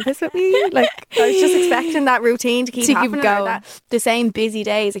going to piss with me? Like, I was just expecting that routine to keep To keep happening. Or going. that, the same busy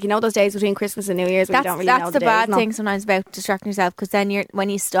days. Like, you know those days between Christmas and New Year's where you don't really know That's the the bad days, no? thing sometimes about distracting yourself because then when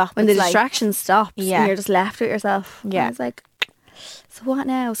you stop, When the it's like, distraction stops Yeah. and you're just left with yourself. And Yeah. I was like, so what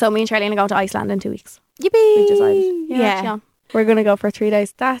now? So me and Charlene are going to Iceland in 2 weeks. yippee, We've decided. Yeah, Sian. We're going to go for 3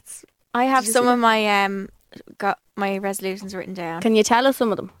 days. That's... I have Did you some see of my got my resolutions written down. Can you tell us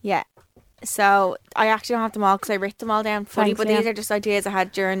some of them? Yeah. So I actually don't have them all because I wrote them all down fully, Thanks, but Leanne. these are just ideas I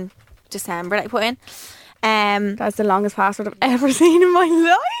had during December that I put in. That's the longest password I've ever seen in my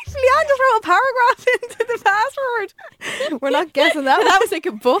life. Leanne just wrote a paragraph into the password. We're not guessing that. that was like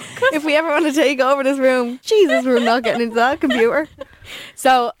a book. If we ever want to take over this room, Jesus, we're not getting into that computer.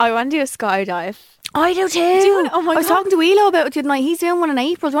 So I want to do a skydive. I do too. Oh my I was God. talking to Elo about it tonight. He's doing one in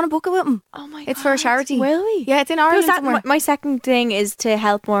April. Do you want to book it with him? Oh my It's for a charity. Will we? Yeah, it's in Because Ireland that, somewhere. my second thing is to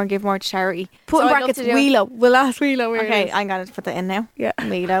help more and give more to charity. Put So in I'd love brackets to do it. Wheelo. We'll ask Wheelo where it Okay, is. I'm gonna put that in now. Yeah.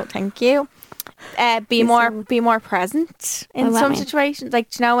 Milo, thank you. Be more present in What does that some mean? situations. Like,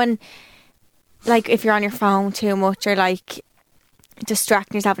 do you know when, like, if you're on your phone too much or like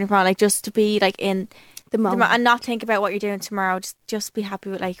distracting yourself on your phone, like just to be like in The moment. and not think about what you're doing tomorrow. Just be happy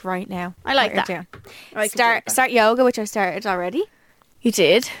with like right now. I like what you're that. doing. I could do that. Start yoga, which I started already. You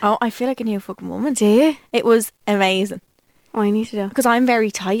did? Oh, I feel like a new fucking woman. Do you? It was amazing. Oh, I need to do. Because I'm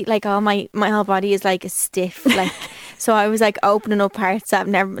very tight, like all my whole body is like a stiff, like so I was like opening up parts that I've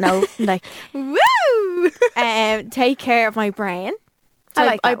never known, like Woo! take care of my brain. So I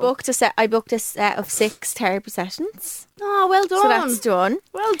like I that one. booked a set of 6 therapy sessions, Oh, well done. so that's done.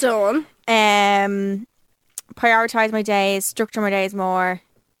 well done. Prioritize my days, structure my days more,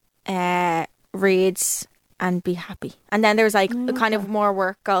 read and be happy. And then there was like a kind of more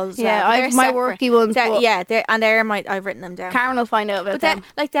work goals. Yeah, I They're have my separate. worky ones. They're- but yeah, I've written them down. Karen will find out about But them. then,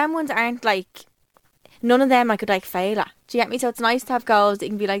 like, them ones aren't like, none of them I could like fail at. Do you get me? So it's nice to have goals that you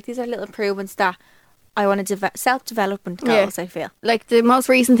can be like, these are little improvements that I want to self-development Yeah. goals, I feel. Like the most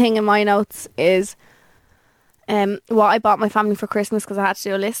recent thing in my notes is what I bought my family for Christmas because I had to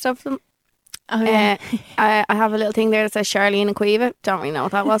do a list of them. Oh, I have a little thing there that says Charlene and Quiva. Don't really know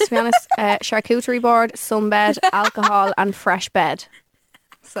what that was, to be honest. Charcuterie board, sunbed, alcohol, and fresh bed.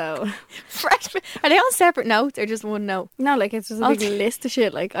 So Fresh. Are they all separate notes or just one note? no, like it's just a I'll big list of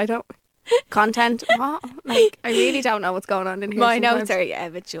shit. Like I don't content. What? Like I really don't know what's going on in here. My sometimes. notes are a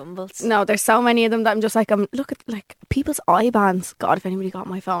bit jumbled. No, there's so many of them that I'm just like, look at like people's eye bands. God, if anybody got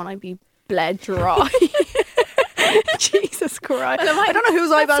my phone, I'd be bled dry. Jesus Christ. I don't know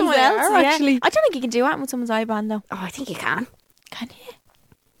whose eye bands they are, actually. I don't think you can do that with someone's IBAN though. Oh, I think you can. Can you?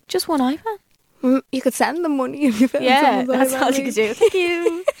 Just one IBAN? You could send them money if you found Yeah, someone's that's IBAN. all you could do. Thank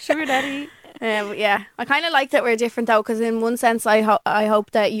you. Sugar daddy. But yeah, I kind of like that we're different though, because in one sense, I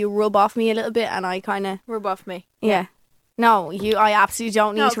hope that you rub off me a little bit, and I kind of Rub off me. yeah. No, I absolutely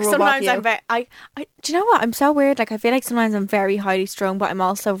don't need No, to 'cause rub off sometimes you. I'm very. Do you know what? I'm so weird. Like I feel like sometimes I'm very highly strung, but I'm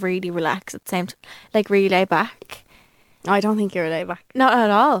also really relaxed at the same time. Like really laid back. I don't think you're laid back. Not at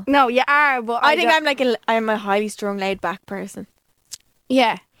all. No, you are, but I think don't- I'm a highly strung, laid back person.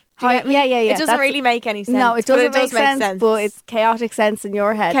 yeah. Do you get me? Yeah. It doesn't That's- really make any sense. No, it but doesn't does make sense, but it's chaotic sense in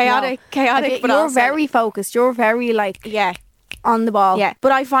your head. chaotic, No. chaotic. But you're also, very focused. You're very like yeah, on the ball. yeah.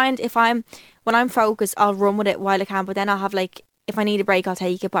 But I find when I'm focused, I'll run with it while I can. But then I'll have like, if I need a break, I'll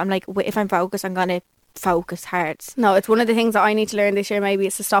take it. But I'm like, if I'm focused, I'm gonna focus hard. No, it's one of the things that I need to learn this year. Maybe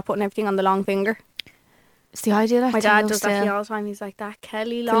is to stop putting everything on the long finger. See, I do that. My too dad does that to still. me all the time. He's like, that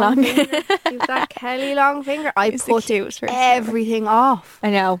Kelly The long long- finger. He's that Kelly long finger. I It's the put cutest person everything off I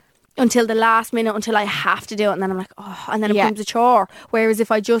know. until the last minute, until I have to do it. And then I'm like, oh, and then it Yeah. becomes a chore. Whereas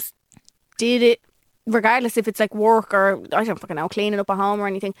if I just did it, regardless if it's like work or, I don't fucking know, cleaning up at home or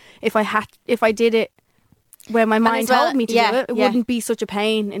anything, if I did it when my mind as well, told me to yeah, do it, it yeah. wouldn't be such a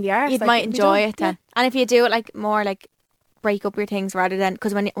pain in the arse. You Like, might it'd be enjoy done. it then. And if you do it like more like break up your things rather than,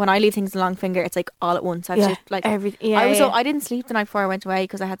 because when I leave things in the long finger, it's like all at once. I Yeah, just like everything. Yeah, I was yeah. so I didn't sleep the night before I went away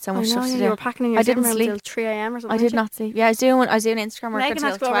because I had so I much know, stuff to yeah, do. you were packing in your I didn't room sleep. until 3 a.m. or something. I did not sleep. Yeah, I was doing Instagram work Megan until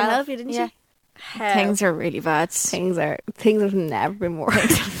had to go over 12. and help you, didn't yeah. she? Things are really bad. Things have never been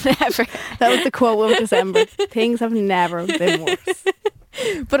worse. Never. That was the quote of December. Things have never been worse.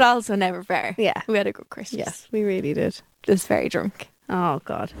 But also never better. Yeah. We had a good Christmas. Yes, we really did. Just very drunk. Oh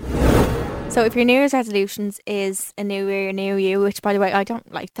God. So if your New Year's resolutions is a new year, new you, which by the way, I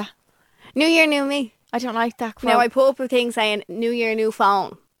don't like that. New year, new me. I don't like that quote. Now I put up a thing saying New Year, new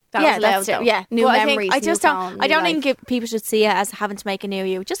phone. That yeah, was allowed, that's it. though. Yeah, New But memories, I just new don't. tone, I new don't life. think people should see it as having to make a new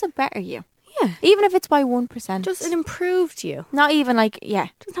you, just a better you. Yeah. Even if it's by 1%. Just an improved you. not even like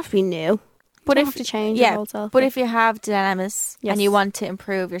Doesn't have to be new. But Don't if have to change yeah, your whole self. but if you have dilemmas Yes. and you want to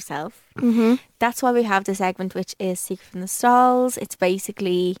improve yourself, Mm-hmm. that's why we have this segment, which is Secret from the Stalls. It's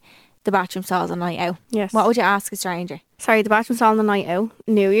basically the bathroom stalls on night out. Yes. What would you ask a stranger? Sorry, the bathroom stall on the night out.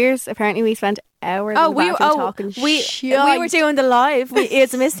 New Year's. Apparently, we spent hours in the bathroom talking we shite. were doing the live.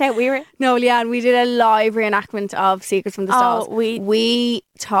 It's a mistake. We were No, Leanne, we did a live reenactment of Secrets from the Stalls. We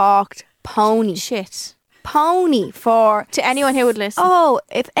talked pony for to anyone who would listen. Oh,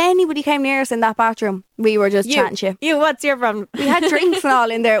 if anybody came near us in that bathroom, we were just chatting shit. You, what's your problem? We had drinks and all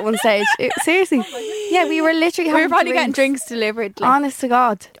in there at one stage. Seriously. Yeah, we were literally We were having probably getting drinks delivered. Like, Honest to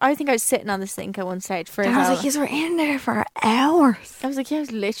God. I think I was sitting on the sink at one stage for And I was like, you were in there for hours. I was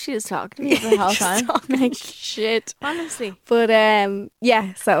literally just talking to people the whole time. Like, shit. honestly. But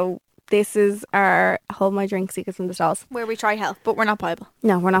yeah, so this is our Hold My Drink Secrets from the Stalls. Where we try help, but we're not Bible.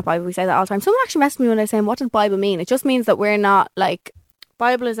 No, we're not Bible. We say that all the time. Someone actually messaged me when I was saying, what does Bible mean? It just means that we're not like...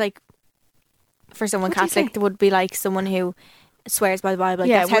 Bible is like, for someone What do you Catholic, say? it would be like someone who swears by the Bible. Like,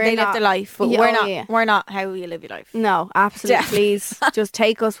 Yeah, that's how we're they live not- their life. But Yeah, we're oh, not. yeah. We're not how you live your life. No, absolutely. Definitely. Please just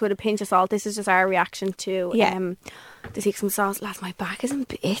take us with a pinch of salt. This is just our reaction to Yeah. the Secrets from the Stalls. Lads, my back is in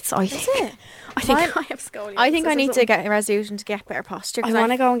bits, I think. it? I think Mine- I have scoliosis. I think I or need to something. get a resolution to get better posture. I 'cause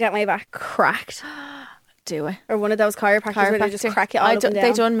want to go and get my back cracked. do it. Or one of those chiropractors where they just crack it all up and down.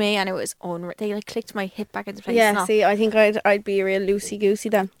 They done me and it was unreal. They like clicked my hip back into place. Yeah, and all. see, I think I'd be a real loosey-goosey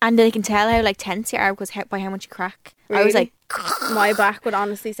then. And they can tell how like tense you are because by how much you crack. I was Really? like, My back would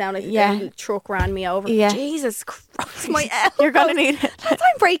honestly sound like Yeah. a truck ran me over. Yeah. Jesus Christ, my elbow. you're gonna need I'm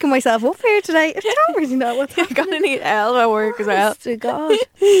breaking myself up here today. I don't really know what's you're gonna need elbow work as well. Honest to God.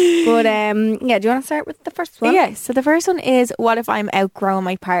 But yeah, do you want to start with the first one? Yeah. So the first one is, what if I'm outgrowing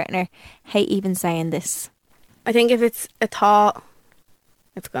my partner? Hate even saying this. I think if it's a thought,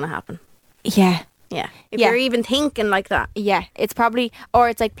 it's going to happen. Yeah. Yeah. If Yeah. you're even thinking like that. Yeah. It's probably, or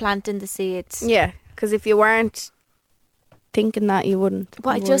it's like planting the seeds. Yeah. Because if you weren't thinking that, you wouldn't. But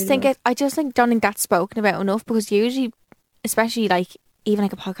I just think don't think that's spoken about enough, because usually, especially like even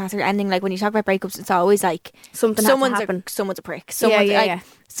like a podcast or anything, like when you talk about breakups, it's always like something someone's has to happen. someone's a prick. Someone's like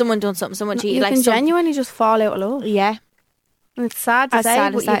someone done something. Someone cheated. You Like can some- genuinely just fall out of love. Yeah. And it's sad to As say,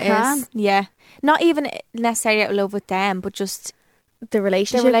 sad but as that you can. is. Yeah. Not even necessarily out of love with them, but just The the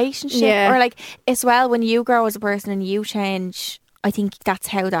relationship. relationship. Yeah. Or like, as well, when you grow as a person and you change, I think that's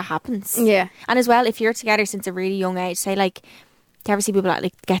how that happens. Yeah. And as well, if you're together since a really young age, say like, do you ever see people that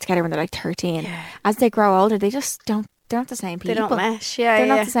like get together when they're like 13? Yeah. As they grow older, they just don't, they're not the same people. They don't mesh. Yeah, They're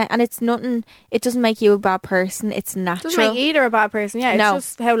yeah. not the same. And it's nothing, it doesn't make you a bad person. It's It natural. doesn't make either a bad person. Yeah, it's No.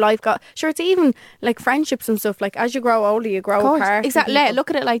 just how life got. Sure, it's even like friendships and stuff. Like as you grow older, you grow Of course. apart. from Exactly. people. Look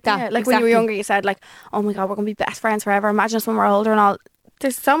at it like that. Yeah, like when you were Exactly. younger, you said like, "Oh my God, we're gonna be best friends forever." Imagine us when we're older and all.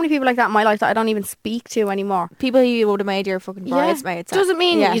 There's so many people like that in my life that I don't even speak to anymore. People you would have made your fucking bridesmaids. Doesn't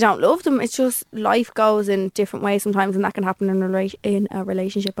mean Yeah. you don't love them. It's just life goes in different ways sometimes, and that can happen in a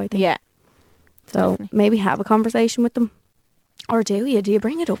relationship. I think. Yeah. So definitely. maybe have a conversation with them, or do you? Do you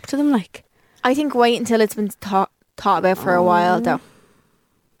bring it up to them? Like, I think wait until it's been thought about for a while, though.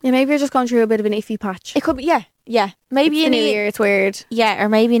 yeah, maybe you're just going through a bit of an iffy patch. It could be, yeah. Maybe It's you the new need, year. It's weird. yeah, or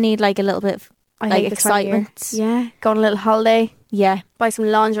maybe you need like a little bit of I like hate this time of year. excitement. Yeah, go on a little holiday, Yeah, buy some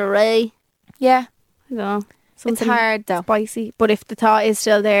lingerie. yeah. I don't know. It's Something hard though. spicy. But if the thought is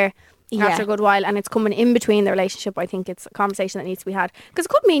still there Yeah. after a good while and it's coming in between the relationship, I think it's a conversation that needs to be had. Because it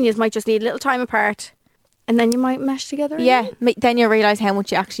could mean you might just need a little time apart and then you might mesh together. Yeah, again. then you realise how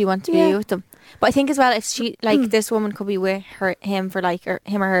much you actually want to Yeah. be with them. But I think as well, if she like this woman could be with him for like, or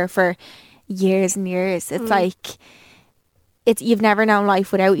him or her for years and years. It's like you've never known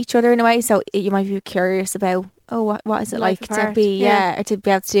life without each other in a way. So you might be curious about, oh, what is it Life like to apart, be, yeah. or to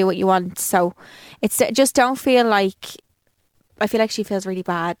be able to do what you want. So it's just don't feel like. I feel like she feels really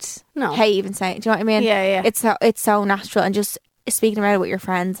bad. No. Hey, even saying, do you know what I mean? Yeah, yeah. It's so natural, and just speaking about it with your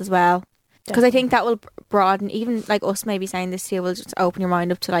friends as well. Because I think that will broaden, even like us maybe saying this to you will just open your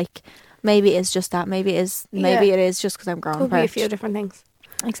mind up to like, maybe it's just that, maybe it is just because I'm grown Could be a apart. few different things.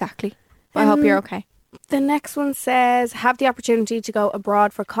 Exactly. But I hope you're okay. The next one says, have the opportunity to go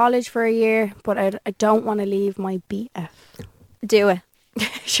abroad for college for a year, but I don't want to leave my BF. Do it.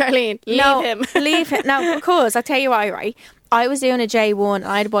 Charlene, leave him. Leave him. No, because I'll tell you why, right? I was doing a J1 and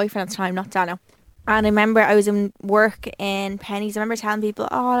I had a boyfriend at the time, not Dano. And I remember I was in work in Pennies. I remember telling people,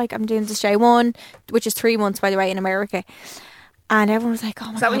 oh, like I'm doing this J1, which is 3 months, by the way, in America. And everyone was like, oh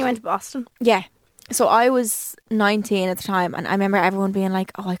my God. Is that when you went to Boston? Yeah. So I was 19 at the time, and I remember everyone being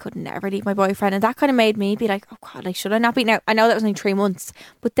like, "Oh, I could never leave my boyfriend," and that kind of made me be like, "Oh God, like should I not be now?" I know that was only 3 months,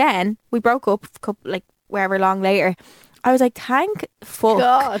 but then we broke up, like wherever long later. I was like, "Thank fuck,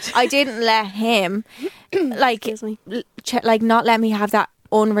 God. I didn't let him, like, Excuse me. like not let me have that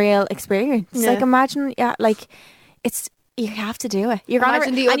unreal experience." Yeah. Like imagine, yeah, like it's you have to do it. You're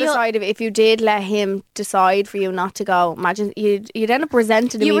Imagine the other side of it. If you did let him decide for you not to go, imagine you'd end up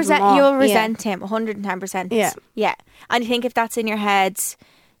resenting him You'll even more. resent him 110%. Yeah. Yeah. And I think if that's in your head,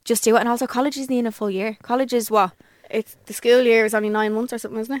 just do it. And also college isn't even a full year. College is what? It's the school year is only 9 months or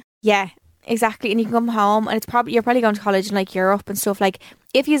something, isn't it? Yeah, exactly. And you can come home and you're probably going to college in like Europe and stuff. Like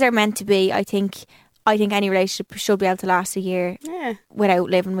if you are meant to be, I think any relationship should be able to last a year Yeah. without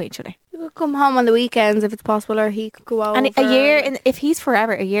living with each other. You could come home on the weekends if it's possible, or he could go over. And a year, if he's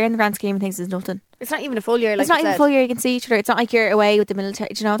forever, a year in the grand scheme of things is nothing. It's not even a full year. Like It's not you even a said. full year you can see each other. It's not like you're away with the military,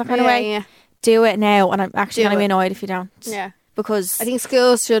 do you know, that kind of way. Yeah. Do it now, and I'm actually Do going to be it. annoyed if you don't. Yeah. Because I think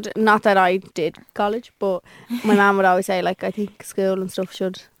schools should, not that I did college, but my mum would always say, like, I think school and stuff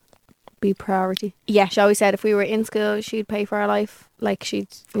should be priority. yeah, She always said if we were in school, she'd pay for our life. Like, she'd,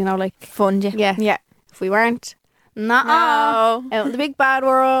 like, fund you. Yeah. Yeah. if we weren't, nah, No. out in the big bad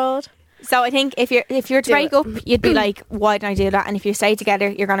world. So I think if you're to Do break it. up, you'd be like, why didn't I do that? And if you stay together,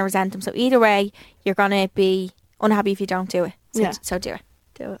 you're going to resent them. So either way, you're going to be unhappy if you don't do it. So, Yeah. so do it.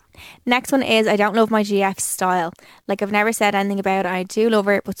 Do it. Next one is I don't love my GF style. Like I've never said anything about it. I do love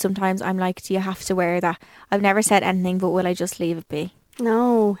it, but sometimes I'm like, do you have to wear that? I've never said anything, but will I just leave it be?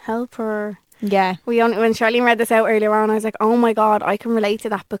 No, help her. Yeah. When Charlene read this out earlier on, I was like, oh my God, I can relate to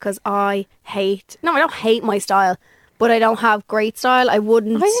that because I don't hate my style, but I don't have great style. I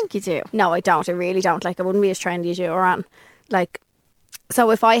wouldn't. I think you do. No, I don't. I really don't. Like, I wouldn't be as trendy as you or Anne. Like, so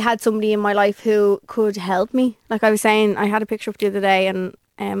if I had somebody in my life who could help me, like I was saying, I had a picture up the other day and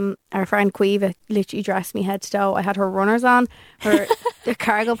our friend Quiva literally dressed me head to toe. I had her runners on, her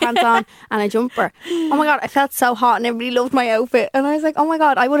cargo pants on and a jumper. Oh my God, I felt so hot and everybody loved my outfit. And I was like, oh my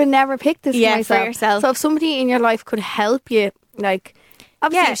God, I would have never picked this Yeah, for for myself. yourself. So if somebody in your life could help you, like,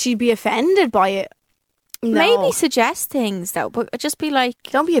 obviously Yeah. she'd be offended by it. No. Maybe suggest things though, but just be like,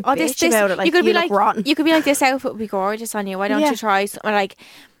 Don't be a oh, bitch about it. Like, you could be look like, rotten. you could be like, this outfit would be gorgeous on you. Why don't Yeah. you try something? Like,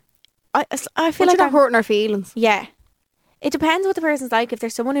 I feel Feel like like not I'm- hurting her feelings. yeah. It depends what the person's like. If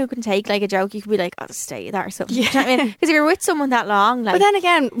there's someone who can take like a joke, you could be like, I'll just stay there or something. Do you know what I mean? Because if you're with someone that long, like, But then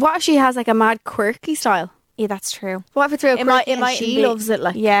again, what if she has like a mad quirky style? yeah, that's true. What if it's real It quirky might- it and mightn't she be- loves it?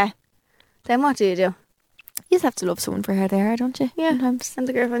 Like, Yeah. then what do? You just have to love someone for her there, don't you? Yeah. Sometimes. And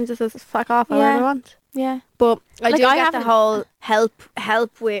the girlfriend just says, fuck off, Yeah. however I want. Yeah. But I Like, do I get the haven't- whole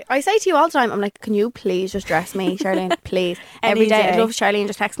help with. I say to you all the time, I'm like, can you please just dress me, Charlene? Please. Every Any day. day. I'd love Charlene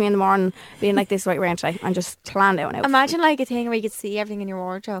just text me in the morning, being like, this is what you're wearing today, and just plan out an outfit. Imagine like a thing where you could see everything in your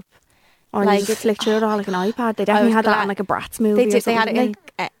wardrobe. Or like, you just flick through it all like an iPad. They definitely was had that glad- in like a Bratz movie. They or did. They had it something,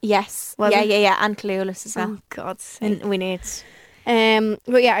 in. Yes. Was yeah, it? yeah, and Clueless as well. Oh, God's sake. And we need.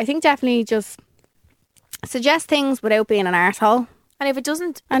 But yeah, I think definitely just suggest things without being an arsehole. And if it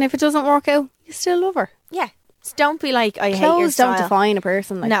doesn't, And if it doesn't work out, you still love her. yeah, just don't be like, I hate your Clothes style. don't define a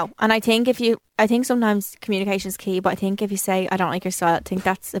person. Like, No, and I think I think sometimes communication is key, but I think if you say I don't like your style, I think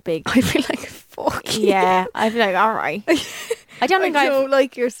that's a big. I feel like fuck. Yeah, I'd be like, all right. I don't think I I've don't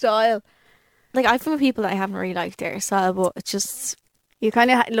like your style. I've been with people that I haven't really liked their style, but it's just You kind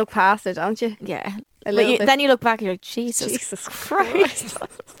of look past it, don't you? yeah. A But little bit. then you look back, and you're like, Jesus Christ,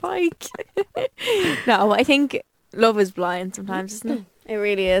 like. No, I think love is blind sometimes, isn't it? It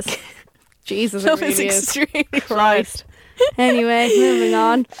really is. Jesus, Love it really is. extremely Christ. Anyway, moving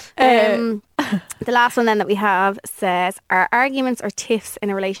on. The last one then that we have says, are arguments or tiffs in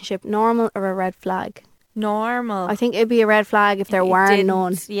a relationship normal or a red flag? normal. I think it'd be a red flag if there weren't Didn't-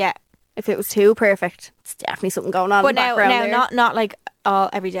 none. Yeah, If it was too perfect, it's definitely something going on but in the now background there. not like all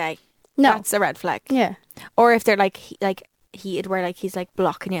every day. No. That's a red flag. Yeah. Or if they're like heated, where like he's like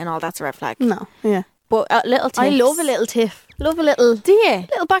blocking you and all, that's a red flag. No. Yeah. But little tips. I love a little tiff. Love a little Do you?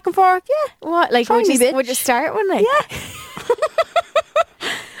 little back and forth. Yeah. What? Like Try would me, you, bitch. would you start one? Like, Yeah.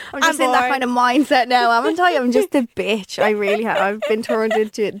 I'm just I'm in that bored. kind of mindset now, haven't I? I'm just a bitch. I really have. I've been turned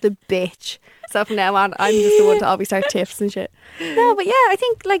into the bitch. So from now on, I'm just the one to always start tiffs and shit. No, but yeah, I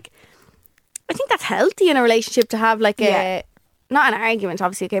think that's healthy in a relationship to have like Yeah. not an argument,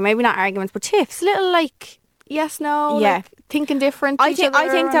 obviously. Okay, maybe not arguments, but tiffs. Little like yes, no, Yeah. like, thinking different. to I each think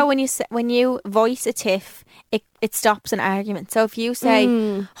other. though when you voice a tiff, it stops an argument. So if you say,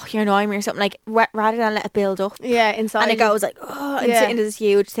 "Oh, you're annoying me" or something, like rather than let it build up yeah, inside and it you, goes like, "Oh," and Yeah. into this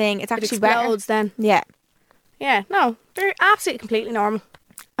huge thing, it's it actually better. explodes then. Yeah. Yeah, no, they're absolutely completely normal.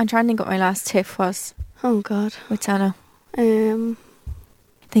 I'm trying to think what my last tiff was Oh God. with Tano.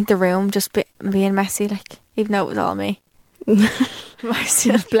 think the room just being messy, like, even though it was all me.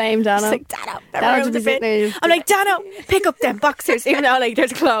 Just blame Dano. It's like, Dano, Dano to be sitting there. I'm like, Dano, pick up them boxers. Even though, like,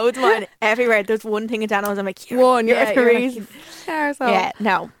 there's clothes mine everywhere. There's one thing in Dano's. I'm like, One, you're yeah, the you're reason. Like, Yeah,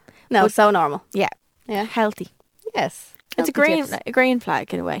 no. No, so normal. Yeah. Yeah. Healthy. Yes. It's Healthy a green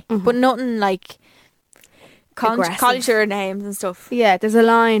flag in a way. Mhm. But nothing like Aggressive. culture names and stuff. Yeah, there's a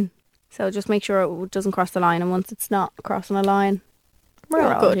line. So just make sure it doesn't cross the line. And once it's not crossing a line, We're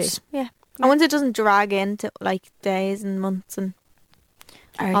you're all good. G. Yeah. And once it doesn't drag into like days and months and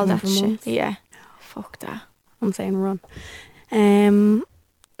all that shit. Yeah. Fuck that. I'm saying run.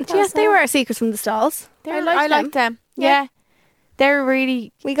 Yes, they were our secrets from the stalls. I liked liked them. Yeah. They're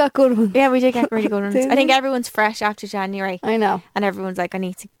really, We got good ones. yeah, we did get really good ones. Did I think we? everyone's fresh after January I know. and everyone's like, I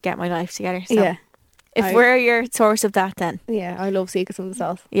need to get my life together. So Yeah. if we're your source of that, then Yeah, I love secrets from the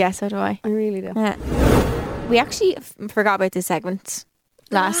stalls. yeah, so do I. I really do. Yeah. We actually forgot about this segment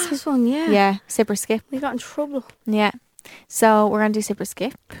last. Last one, yeah. Yeah, sip or skip. We got in trouble. Yeah. So we're going to do sip or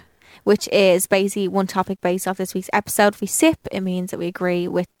skip, which is basically one topic based off this week's episode. If we sip, it means that we agree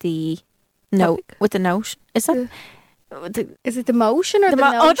with the note. Topic. With the note. Is that? Is it the motion or the,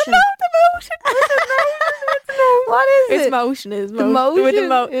 oh, notion? the motion. What is It's it? motion. Is The motion. With the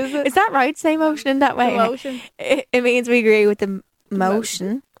motion, is it? Is that right? Say motion in that way. The motion. It means we agree with the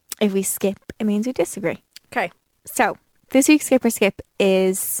motion. If we skip, it means we disagree. Okay. So this week's skip or skip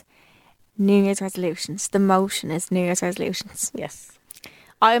is New Year's resolutions. The motion is New Year's resolutions. Yes.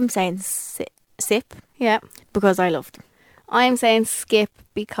 I'm saying sip Yeah. because I love them. I'm saying skip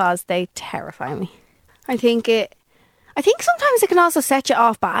because they terrify me. I think sometimes it can also set you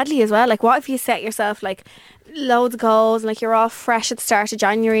off badly as well. Like, what if you set yourself like loads of goals and like you're all fresh at the start of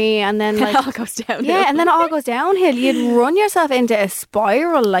January and then like It all goes down. yeah, and then it all goes downhill. You'd run yourself into a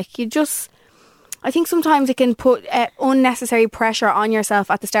spiral. Like, I think sometimes it can put unnecessary pressure on yourself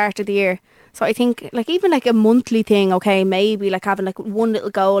at the start of the year. So I think like even like a monthly thing, okay, maybe like having like one little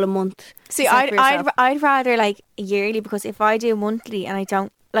goal a month. See, set for yourself. I'd rather like yearly, because if I do monthly and I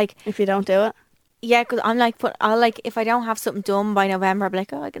don't like, If you don't do it. yeah, because I'm like, I'll like, if I don't have something done by November, I'll be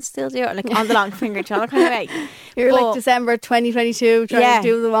like, oh, I can still do it, like on the long finger, kind of way. You're But- like December 2022 trying Yeah. to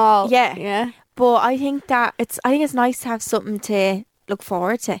do them all. Yeah. Yeah. But I think it's nice to have something to look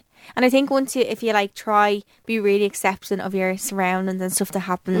forward to. And I think if you like try be really accepting of your surroundings and stuff that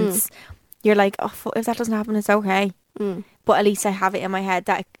happens, you're like, oh, if that doesn't happen, it's okay. But at least I have it in my head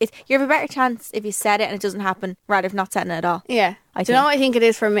that you have a better chance if you set it and it doesn't happen, rather than not setting it at all. Yeah. Do you know what I think it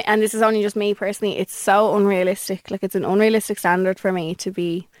is for me? And this is only just me personally. It's so unrealistic. Like, it's an unrealistic standard for me to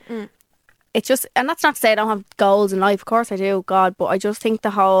be. It's just, and that's not to say I don't have goals in life. Of course I do, God. But I just think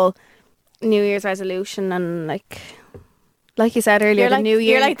the whole New Year's resolution and like you said earlier, the New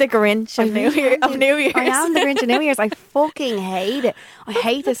Year. You're like the Grinch of New Year's. I am the Grinch of New Year's. I fucking hate it. I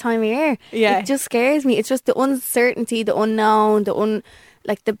hate this time of year. Yeah. It just scares me. It's just the uncertainty, the unknown,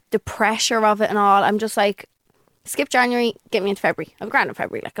 the pressure of it and all. I'm just like, skip January, get me into February. I'll be grand in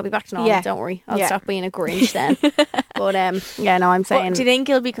February. Like, I'll be back to normal. Yeah. Don't worry. I'll Yeah. stop being a Grinch then. But yeah, no, I'm saying But do you think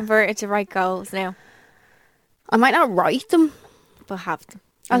you'll be converted to write goals now? I might not write them. But have them.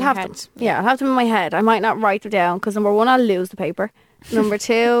 I'll have them. Yeah, I'll have them in my head. I might not write them down because number one, I'll lose the paper. Number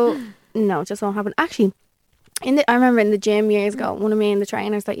two, no, it just won't happen. Actually, I remember in the gym years ago, one of me and the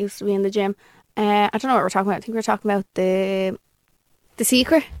trainers that used to be in the gym, I don't know what we're talking about. I think we were talking about the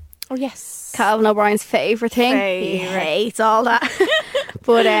Secret. Oh, yes. Calvin O'Brien's favourite thing. He Favourite. hates all that.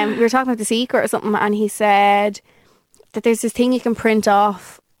 But we were talking about The Secret or something, and he said that there's this thing you can print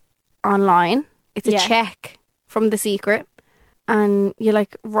off online. It's a Yeah. check from The Secret, and you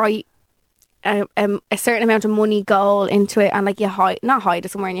like write a certain amount of money goal into it, and like you not hide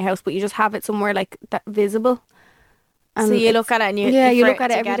it somewhere in your house, but you just have it somewhere like that visible. And So you it's- look at it and you you for look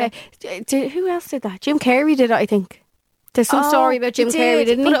at it to every get day. Who else did that? Jim Carrey did it, I think. There's some story about Jim Carrey,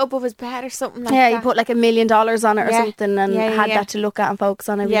 didn't Put he? it up of his bed or something like Yeah, that. he put like $1 million on it or Yeah. something, and Yeah, had yeah. that to look at and focus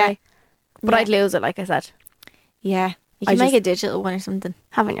on every Yeah. day. But Yeah. I'd lose it, like I said. Yeah. You I can make just- a digital one or something.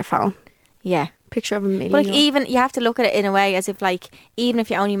 Have it on your phone. Yeah. Picture of $1 million. But like, even you have to look at it in a way as if like, even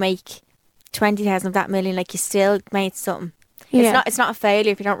if you only make 20,000 of that million, like you still made something. yeah. It's not a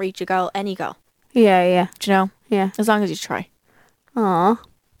failure if you don't reach your goal, any goal. Yeah. Do you know? Yeah. As long as you try. Aw.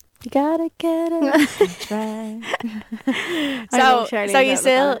 You gotta get it and try. I love Charlene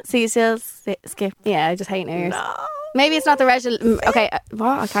so you still skip. Yeah, I just hate New Year's. Maybe it's not the okay,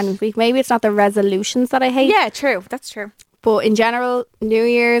 what? I can't even speak. Maybe it's not the resolutions that I hate. Yeah, true. That's true. But in general, New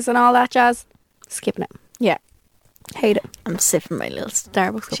Year's and all that jazz, skipping it. Yeah. Hate it. I'm sipping my little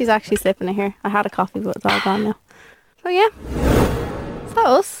Starbucks cup. She's actually sipping it here. I had a coffee, but it's all gone now. So yeah. That's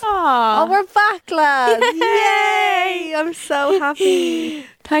us. Oh, Aww. we're back, lads. Yay! I'm so happy.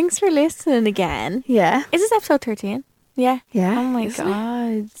 Thanks for listening again. Yeah. Is this episode 13? Yeah. Yeah. Oh my isn't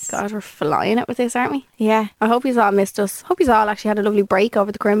God. it? God, we're flying it with this, aren't we? Yeah. I hope you all missed us. Hope you all actually had a lovely break over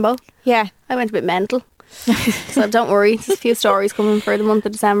the Crimbo. Yeah. I went a bit mental. So don't worry, there's a few stories coming for the month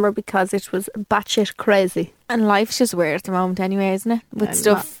of December because it was batshit crazy. And life's just weird at the moment anyway, isn't it? With And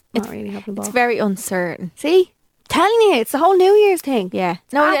stuff. not really having a It's ball. very uncertain. See? Telling you, it's the whole New Year's thing. Yeah.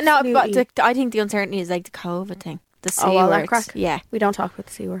 No, Absolutely. but I think the uncertainty is like the COVID thing. The C Oh, well, that word. crack. Yeah. We don't talk about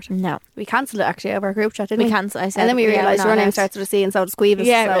the C word. No. We cancelled it actually over our group chat, didn't we? We cancelled. I said And then we yeah, realised we're your not name allowed. starts with a C and so does Squeevis.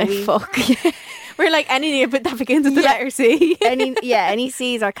 Yeah, so right, we, fuck. We're like anything that begins with the letter C. any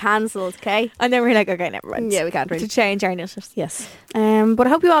C's are cancelled, okay? And then we're like, okay, never mind. Yeah, we can't really. To change our initiatives. Yes. But I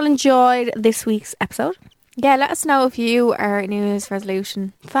hope you all enjoyed this week's episode. Yeah, let us know if you are a New Year's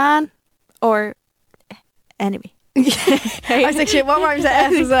resolution Fan. or enemy. I was like, shit, what rhymes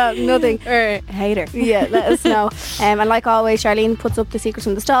at F as well? Nothing. Or hater. Yeah, let us know. And like always, Charlene puts up the secrets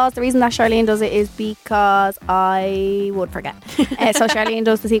from the stalls. The reason that Charlene does it is because I would forget. So Charlene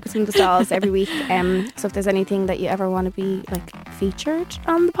does the secrets from the stalls every week. So if there's anything that you ever want to be like featured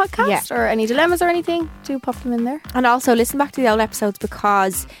on the podcast or any dilemmas or anything, do pop them in there. And also listen back to the old episodes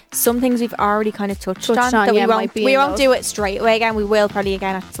because some things we've already kind of touched on that yeah, we might be we in won't those. do it straight away again. We will probably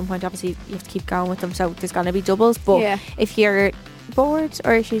again at some point. Obviously you have to keep going with them, so there's going to be doubles. But Yeah. if you're bored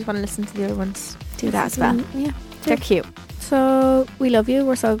or if you just want to listen to the other ones, do that as well. Yeah. They're cute. So we love you.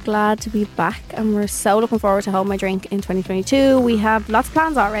 We're so glad to be back, and we're so looking forward to Hold My Drink in 2022. We have lots of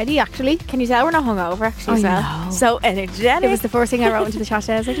plans already, actually. Can you tell we're not hungover actually as well? I know. So energetic. It was the first thing I wrote into the chat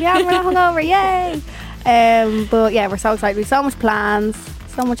today. I was like, yeah, we're not hungover, yay! But yeah, we're so excited. We've so much plans,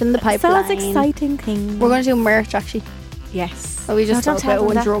 so much in the pipeline. so exciting thing. We're going to do merch, actually. Yes. So we just No, don't spoke about tell them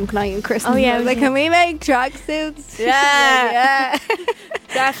one that. drunk night in Christmas. Oh, yeah, I was we like, did. can we make tracksuits? Yeah. Yeah.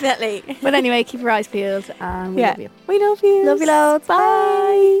 Definitely. But anyway, keep your eyes peeled, and we love you. We love you. Love you loads.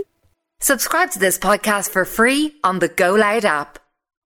 Bye. Subscribe to this podcast for free on the Go Loud app.